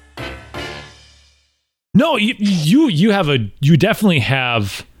 No, you definitely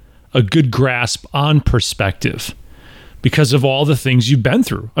have a good grasp on perspective because of all the things you've been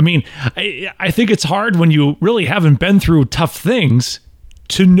through. I mean, I think it's hard when you really haven't been through tough things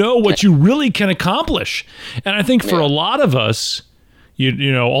to know what you really can accomplish. And I think for a lot of us,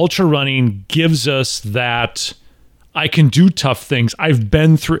 ultra running gives us that I can do tough things. I've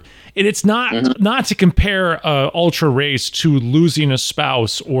been through, and it's not to compare a ultra race to losing a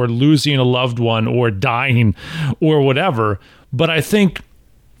spouse or losing a loved one or dying or whatever. But I think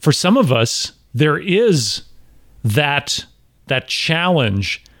for some of us, there is that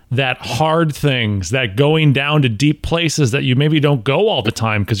challenge, that hard things, that going down to deep places that you maybe don't go all the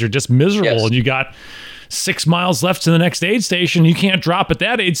time because you're just miserable and you got 6 miles left to the next aid station. You can't drop at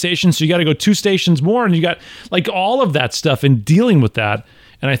that aid station, so you got to go 2 stations more, and you got all of that stuff and dealing with that.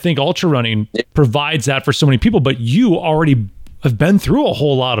 And I think ultra running provides that for so many people, but you already have been through a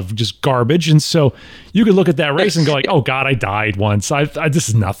whole lot of just garbage, and so you could look at that race and go oh God, I died once. This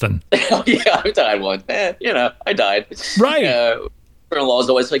is nothing. Yeah, I died once. I died. Right. In-law is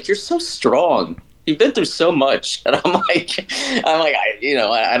always like, you're so strong. You've been through so much. And I'm like,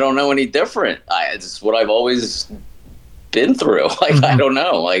 I don't know any different. It's what I've always been through. I don't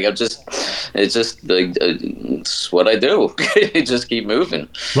know. It's what I do. Just keep moving.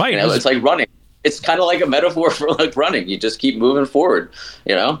 Right. It's like running. It's kind of like a metaphor for running. You just keep moving forward.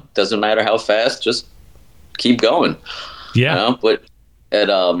 Doesn't matter how fast, just keep going. Yeah. But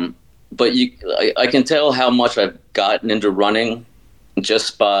I can tell how much I've gotten into running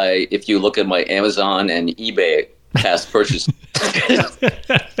just by, if you look at my Amazon and eBay past purchase,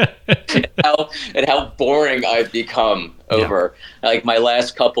 and how boring I've become over my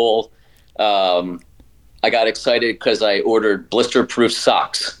last couple. I got excited because I ordered blister-proof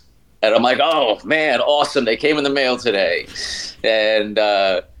socks, and I'm like, oh man, awesome! They came in the mail today, and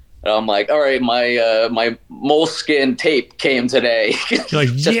I'm like, all right, my moleskin tape came today. You're like,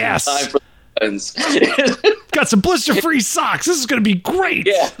 yes. Time for got some blister-free socks. This is going to be great.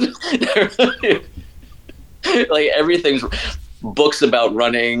 Yeah. Everything's books about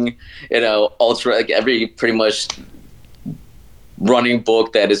running, ultra, pretty much running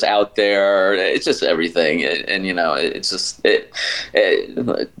book that is out there. It's just everything. And you know, it's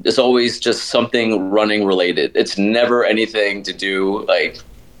always just something running related. It's never anything to do like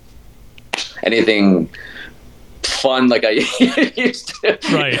anything fun like I used to.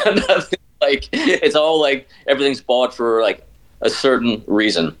 Right. Like it's all like everything's bought for like a certain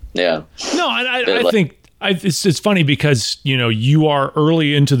reason. Yeah. No, I think it's funny because, you know, you are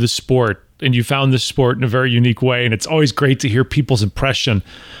early into the sport and you found this sport in a very unique way. And it's always great to hear people's impression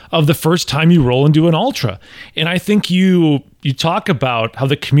of the first time you roll into an ultra. And I think you talk about how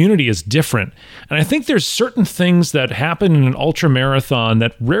the community is different. And I think there's certain things that happen in an ultra marathon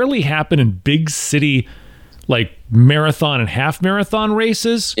that rarely happen in big city like marathon and half marathon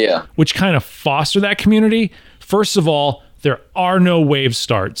races, which kind of foster that community. First of all, there are no wave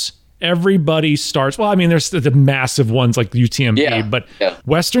starts. Everybody starts. Well, I mean, there's the massive ones like UTMB, but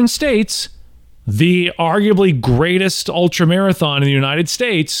Western States, the arguably greatest ultra marathon in the United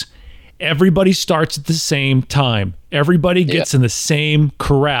States, everybody starts at the same time. Everybody gets in the same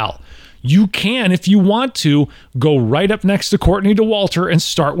corral. You can, if you want to, go right up next to Courtney Dauwalter and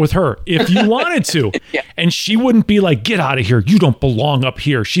start with her if you wanted to. And she wouldn't be like, get out of here. You don't belong up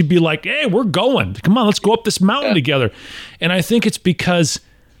here. She'd be like, hey, we're going. Come on, let's go up this mountain together. And I think it's because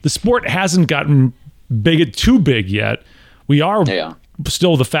the sport hasn't gotten too big yet. We are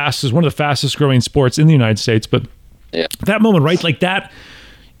still one of the fastest growing sports in the United States. But that moment, right, like that,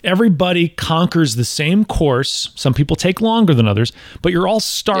 everybody conquers the same course. Some people take longer than others, but you're all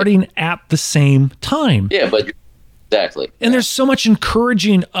starting at the same time. Yeah, but exactly. And there's so much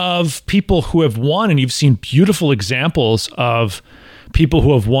encouraging of people who have won, and you've seen beautiful examples of people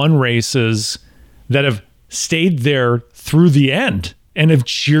who have won races that have stayed there through the end and have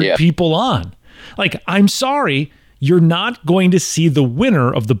cheered people on. Like, I'm sorry, you're not going to see the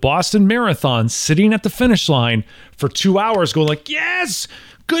winner of the Boston Marathon sitting at the finish line for 2 hours going like, yes,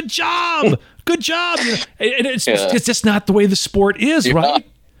 good job. Good job. And it's just not the way the sport is, right?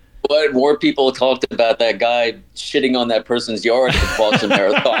 But more people talked about that guy shitting on that person's yard at the Boston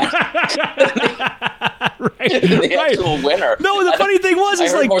Marathon. The actual winner. No, the funny thing was, I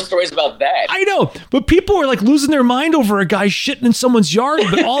heard more stories about that. I know, but people were like losing their mind over a guy shitting in someone's yard.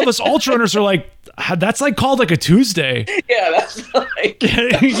 But all of us ultra runners are like, that's like called like a Tuesday. Yeah, that's like,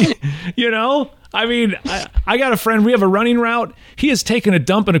 you know. I mean, I got a friend, we have a running route. He has taken a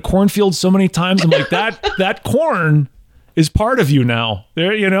dump in a cornfield so many times. I'm like, that corn is part of you now.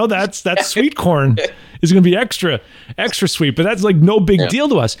 There, you know, that's sweet corn is going to be extra sweet, but that's like no big deal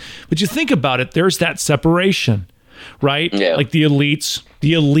to us. But you think about it, there's that separation, right? Yeah. Like the elites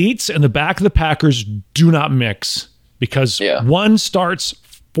and the back of the packers do not mix because one starts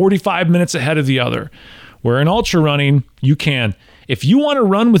 45 minutes ahead of the other. Where in ultra running, you can. If you want to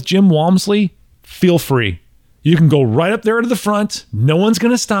run with Jim Walmsley, feel free. You can go right up there to the front. No one's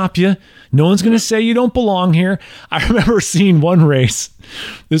going to stop you. No one's going to say you don't belong here. I remember seeing one race,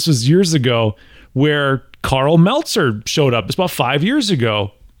 this was years ago, where Carl Meltzer showed up. It's about 5 years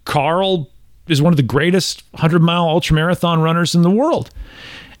ago. Carl is one of the greatest 100-mile ultramarathon runners in the world.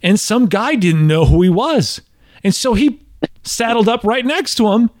 And some guy didn't know who he was. And so he saddled up right next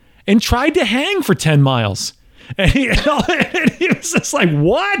to him and tried to hang for 10 miles. And he was just like,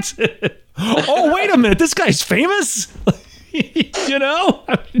 what? Oh, wait a minute. This guy's famous? You know?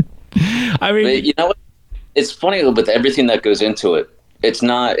 I mean, you know what? It's funny with everything that goes into it. It's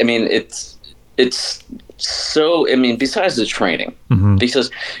not, I mean, it's so, I mean, besides the training,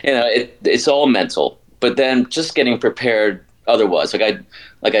 because, you know, it's all mental, but then just getting prepared otherwise. Like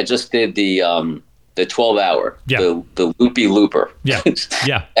I just did the 12-hour, the loopy looper. Yeah.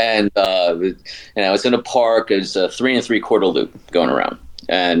 And, you know, it's in a park. It's a 3 3/4 loop going around.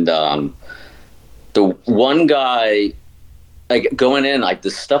 And the one guy, like going in, like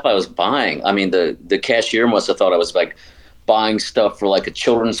the stuff I was buying, I mean, the cashier must have thought I was like buying stuff for like a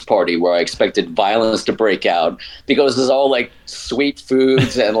children's party where I expected violence to break out because there's all like sweet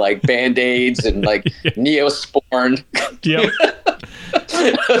foods and like Band-Aids and like Neosporin. Yep.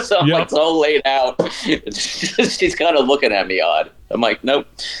 So I'm like, it's all laid out. She's kind of looking at me odd. I'm like, nope.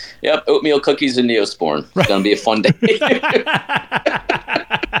 Yep, oatmeal cookies and Neosporin. It's going to be a fun day.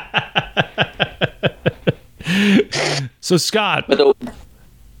 So Scott,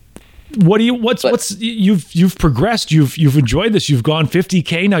 you've progressed, you've enjoyed this, you've gone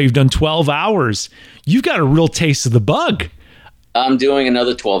 50K now, you've done 12 hours. You've got a real taste of the bug. I'm doing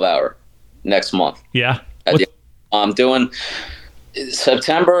another 12-hour next month. Yeah. I'm doing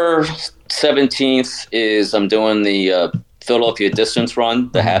September 17th I'm doing the Philadelphia distance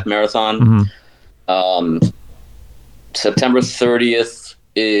run, the half marathon. September 30th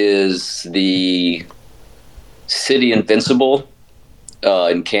is the City Invincible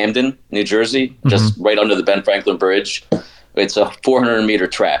in Camden, New Jersey, just right under the Ben Franklin Bridge. It's a 400-meter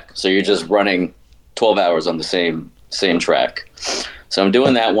track, so you're just running 12 hours on the same track. So I'm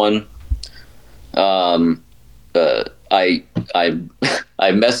doing that one. I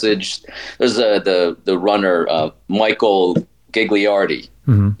messaged. There's the runner Michael Gigliardi.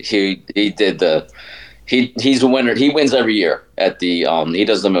 He did he's a winner. He wins every year at the he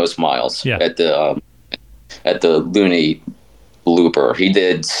does the most miles at the Looney Looper. He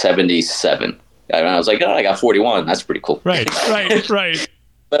did 77. And I was like, oh, I got 41. That's pretty cool. Right.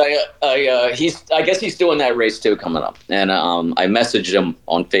 But I guess he's doing that race too coming up. And I messaged him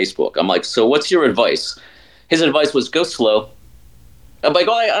on Facebook. I'm like, so what's your advice? His advice was go slow. I'm like,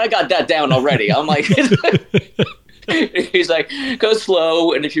 oh, I got that down already. I'm like, he's like, go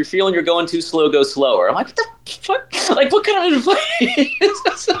slow. And if you're feeling you're going too slow, go slower. I'm like, what the fuck? Like, what kind of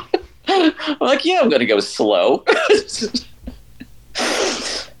advice? I'm like, yeah, I'm going to go slow.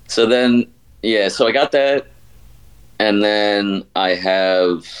 So then, so I got that. And then I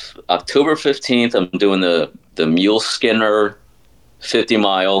have October 15th, I'm doing the Mule Skinner 50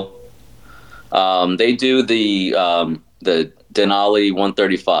 mile. They do the Denali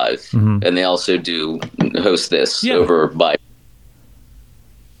 135, and they also host this over by.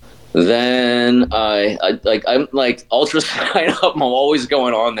 Then I'm like ultra sign up. I'm always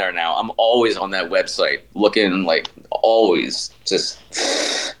going on there now. I'm always on that website looking, like always just.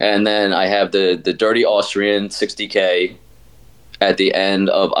 And then I have the Dirty Austrian 60K at the end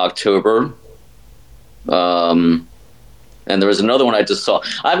of October. And there was another one I just saw.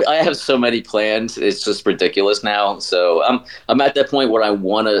 I have so many planned. It's just ridiculous now. So I'm at that point where I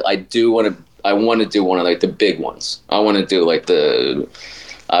want to do one of like the big ones. I want to do like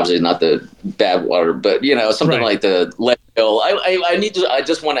obviously not the Badwater, but something like the Let Go. I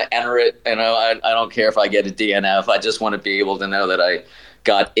just want to enter it. I don't care if I get a DNF. I just want to be able to know that I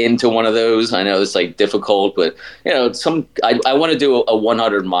got into one of those. I know it's like difficult, but I want to do a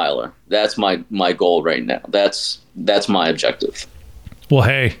 100 miler. That's my goal right now. That's my objective. Well,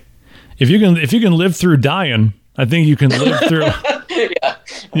 hey, if you can live through dying, I think you can live through.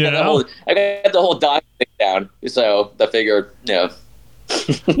 Yeah, I got the whole dying thing down. So I figured,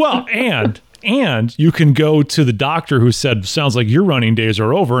 Well, and you can go to the doctor who said, sounds like your running days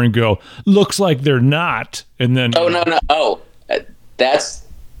are over, and go, looks like they're not. And then that's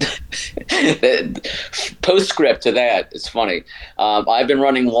postscript to that. It's funny. I've been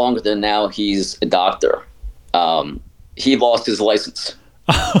running longer than now. He's a doctor. He lost his license.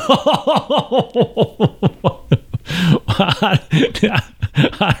 How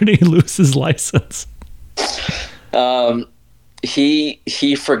did he lose his license?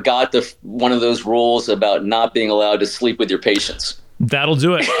 He forgot one of those rules about not being allowed to sleep with your patients. That'll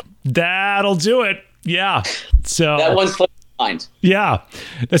do it. Yeah. So that one slipped my mind. Yeah.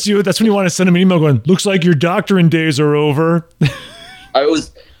 That's you. That's when you want to send him an email going, looks like your doctoring days are over.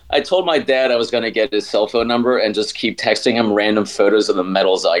 I told my dad I was going to get his cell phone number and just keep texting him random photos of the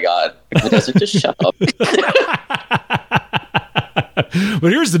medals I got. My dad's like, just shut up.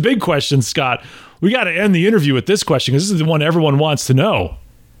 But here's the big question, Scott. We got to end the interview with this question because this is the one everyone wants to know.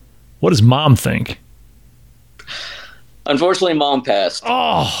 What does Mom think? Unfortunately, Mom passed.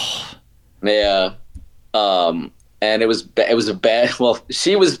 Oh, yeah. And it was a bad. Well,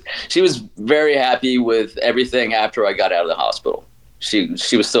 she was very happy with everything after I got out of the hospital. She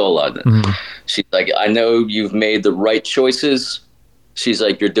was still alive then. Mm-hmm. She's like, I know you've made the right choices. She's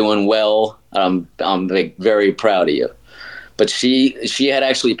like, you're doing well. I'm like very proud of you. But she had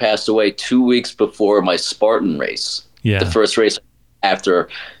actually passed away 2 weeks before my Spartan race. Yeah. The first race after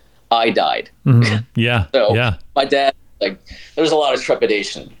I died. Mm-hmm. Yeah. So yeah. My dad, like, there was a lot of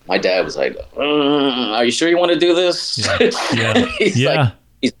trepidation. My dad was like, are you sure you want to do this? Yeah. He's like,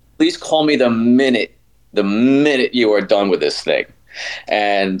 please call me the minute you are done with this thing.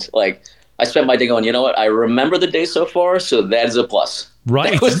 And like, I spent my day going, you know what? I remember the day so far, so that is a plus.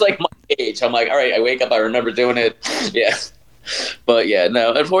 Right. That was like my age. I'm like, all right, I wake up, I remember doing it. Yeah. But yeah,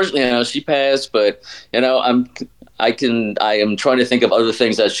 no, unfortunately, she passed, but I am trying to think of other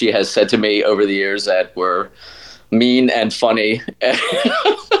things that she has said to me over the years that were mean and funny. You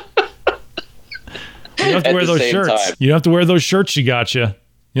don't have to wear those shirts. Time. You don't have to wear those shirts she got you. You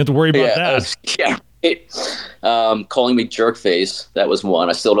don't have to worry about that. Calling me jerk face. That was one.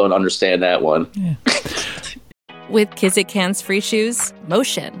 I still don't understand that one. Yeah. With Kizik hands-free shoes,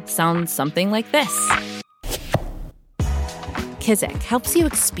 motion sounds something like this. Kizik helps you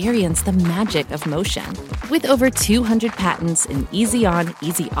experience the magic of motion. With over 200 patents and easy-on,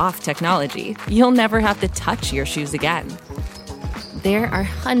 easy-off technology, you'll never have to touch your shoes again. There are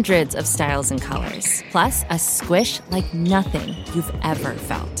hundreds of styles and colors, plus a squish like nothing you've ever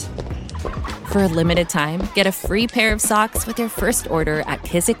felt. For a limited time, get a free pair of socks with your first order at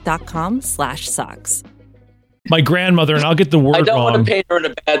kizik.com/socks. My grandmother, and I'll get the word wrong. I don't want to paint her in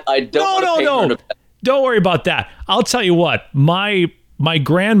a bad. No. Don't worry about that. I'll tell you what. My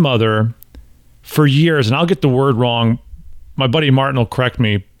grandmother, for years, and I'll get the word wrong. My buddy Martin will correct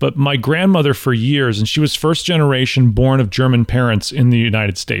me, but my grandmother for years, and she was first generation born of German parents in the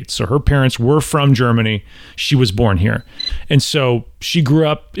United States. So her parents were from Germany. She was born here. And so she grew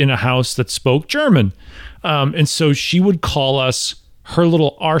up in a house that spoke German. And so she would call us her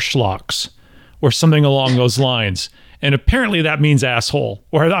little Arschlocks or something along those lines. And apparently that means asshole.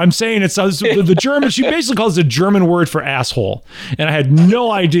 Or I'm saying it's the German, she basically calls it a German word for asshole. And I had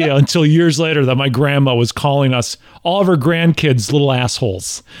no idea until years later that my grandma was calling us, all of her grandkids, little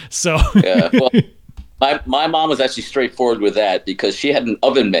assholes. So yeah, well, my mom was actually straightforward with that because she had an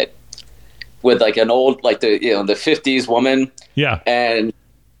oven mitt with like an old, like the 50s woman. Yeah. And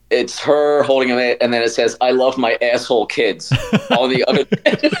it's her holding it, and then it says, "I love my asshole kids" on the oven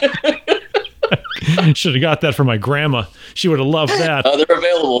mitt. Should have got that from my grandma. She would have loved that. They're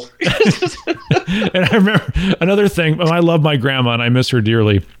available. And I remember another thing. I love my grandma and I miss her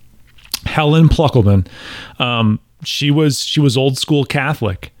dearly. Helen Pluckelman. She was old school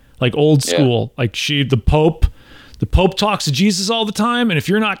Catholic, like old school. Yeah. Like the Pope talks to Jesus all the time. And if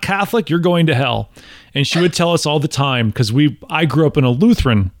you're not Catholic, you're going to hell. And she would tell us all the time, because I grew up in a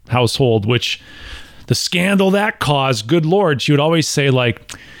Lutheran household, which the scandal that caused, good Lord, she would always say,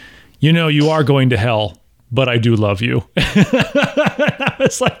 like, you are going to hell, but I do love you. I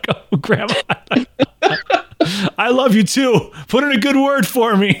was like, oh, Grandma, I love you too. Put in a good word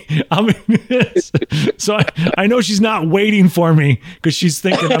for me. So I know she's not waiting for me because she's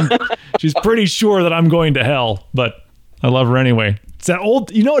thinking she's pretty sure that I'm going to hell, but I love her anyway. It's that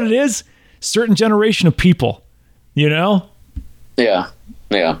old, you know what it is? Certain generation of people, Yeah.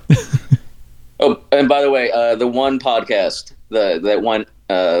 Oh, and by the way, the one podcast, the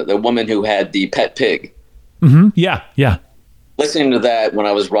woman who had the pet pig. Mm-hmm. Yeah. Listening to that when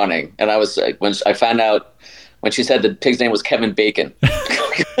I was running, and I was when I found out when she said the pig's name was Kevin Bacon,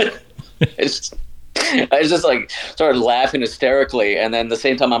 I just like started laughing hysterically. And then the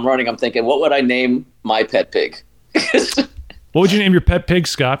same time I'm running, I'm thinking, what would I name my pet pig? What would you name your pet pig,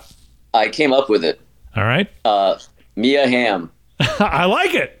 Scott? I came up with it. All right. Mia Ham. I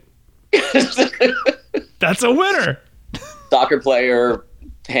like it. That's a winner. Soccer player,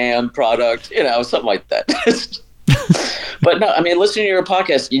 ham product, something like that. But no, I mean, listening to your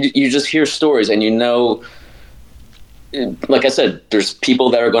podcast, you just hear stories, and like I said, there's people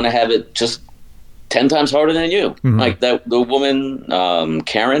that are going to have it just 10 times harder than you. Mm-hmm. Like the woman,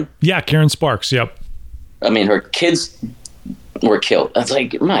 Karen. Yeah, Karen Sparks. Yep. I mean, her kids were killed. It's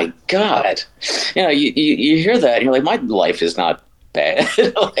like, my God, you hear that, and you're like, my life is not bad.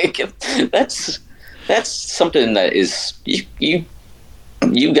 Like that's something that is you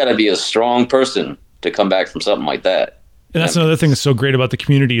got to be a strong person to come back from something like that. And that's another thing that's so great about the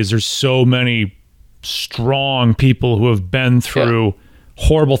community is there's so many strong people who have been through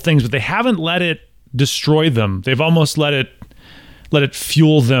horrible things, but they haven't let it destroy them. They've almost let it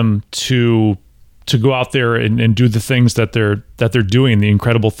fuel them to go out there and do the things that they're doing, the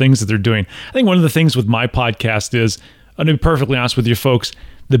incredible things that they're doing. I think one of the things with my podcast is, I'm going to be perfectly honest with you folks,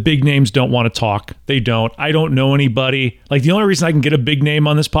 the big names don't want to talk. They don't. I don't know anybody. Like, the only reason I can get a big name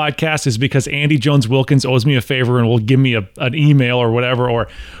on this podcast is because Andy Jones Wilkins owes me a favor and will give me an email or whatever, or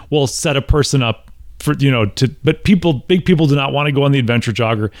we'll set a person up for, but big people do not want to go on the Adventure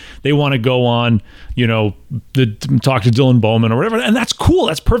Jogger. They want to go on, talk to Dylan Bowman or whatever. And that's cool.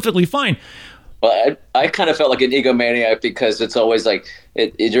 That's perfectly fine. Well, I kind of felt like an egomaniac because it's always like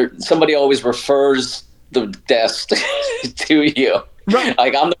somebody always refers the desk to you. Right.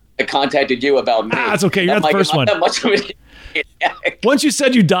 Like, I'm the one that contacted you about me. That's okay. You're not the first one. That much of it. Once you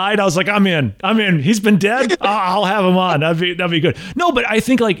said you died, I was like, I'm in. He's been dead. I'll have him on. That'd be good. No, but I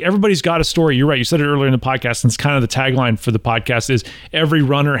think like everybody's got a story. You're right. You said it earlier in the podcast, and it's kind of the tagline for the podcast is every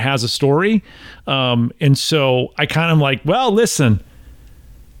runner has a story. And so I kind of like, well, listen,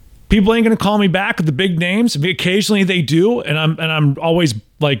 people ain't going to call me back with the big names. Occasionally they do. And I'm always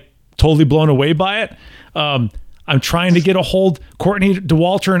like totally blown away by it. I'm trying to get a hold. Courtney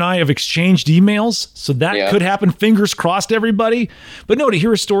DeWalter and I have exchanged emails, so that could happen. Fingers crossed, everybody. But no, to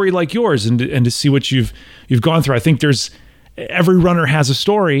hear a story like yours and to see what you've gone through, I think every runner has a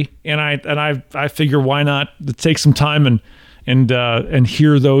story, and I figure why not take some time and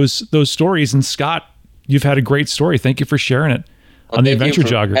hear those stories. And Scott, you've had a great story. Thank you for sharing it on the Adventure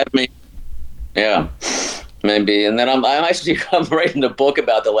Jogger. Yeah. Maybe. And then I'm writing a book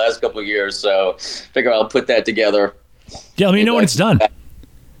about the last couple of years, so figure I'll put that together. Yeah, let me know when it's done.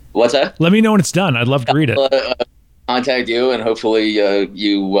 What's that? Let me know when it's done. I'd love to read it. Contact you, and hopefully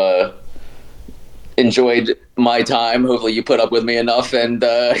you enjoyed my time. Hopefully you put up with me enough, and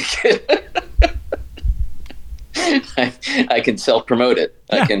I can self-promote it.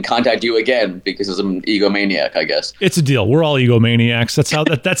 Yeah. I can contact you again because I'm an egomaniac, I guess. It's a deal. We're all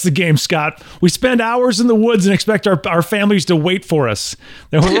egomaniacs. That's the game, Scott. We spend hours in the woods and expect our families to wait for us.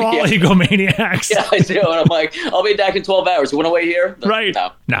 Then we're all egomaniacs. Yeah, I do. And I'm like, I'll be back in 12 hours. You want to wait here? Right.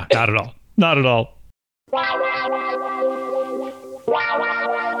 No, not at all. Not at all.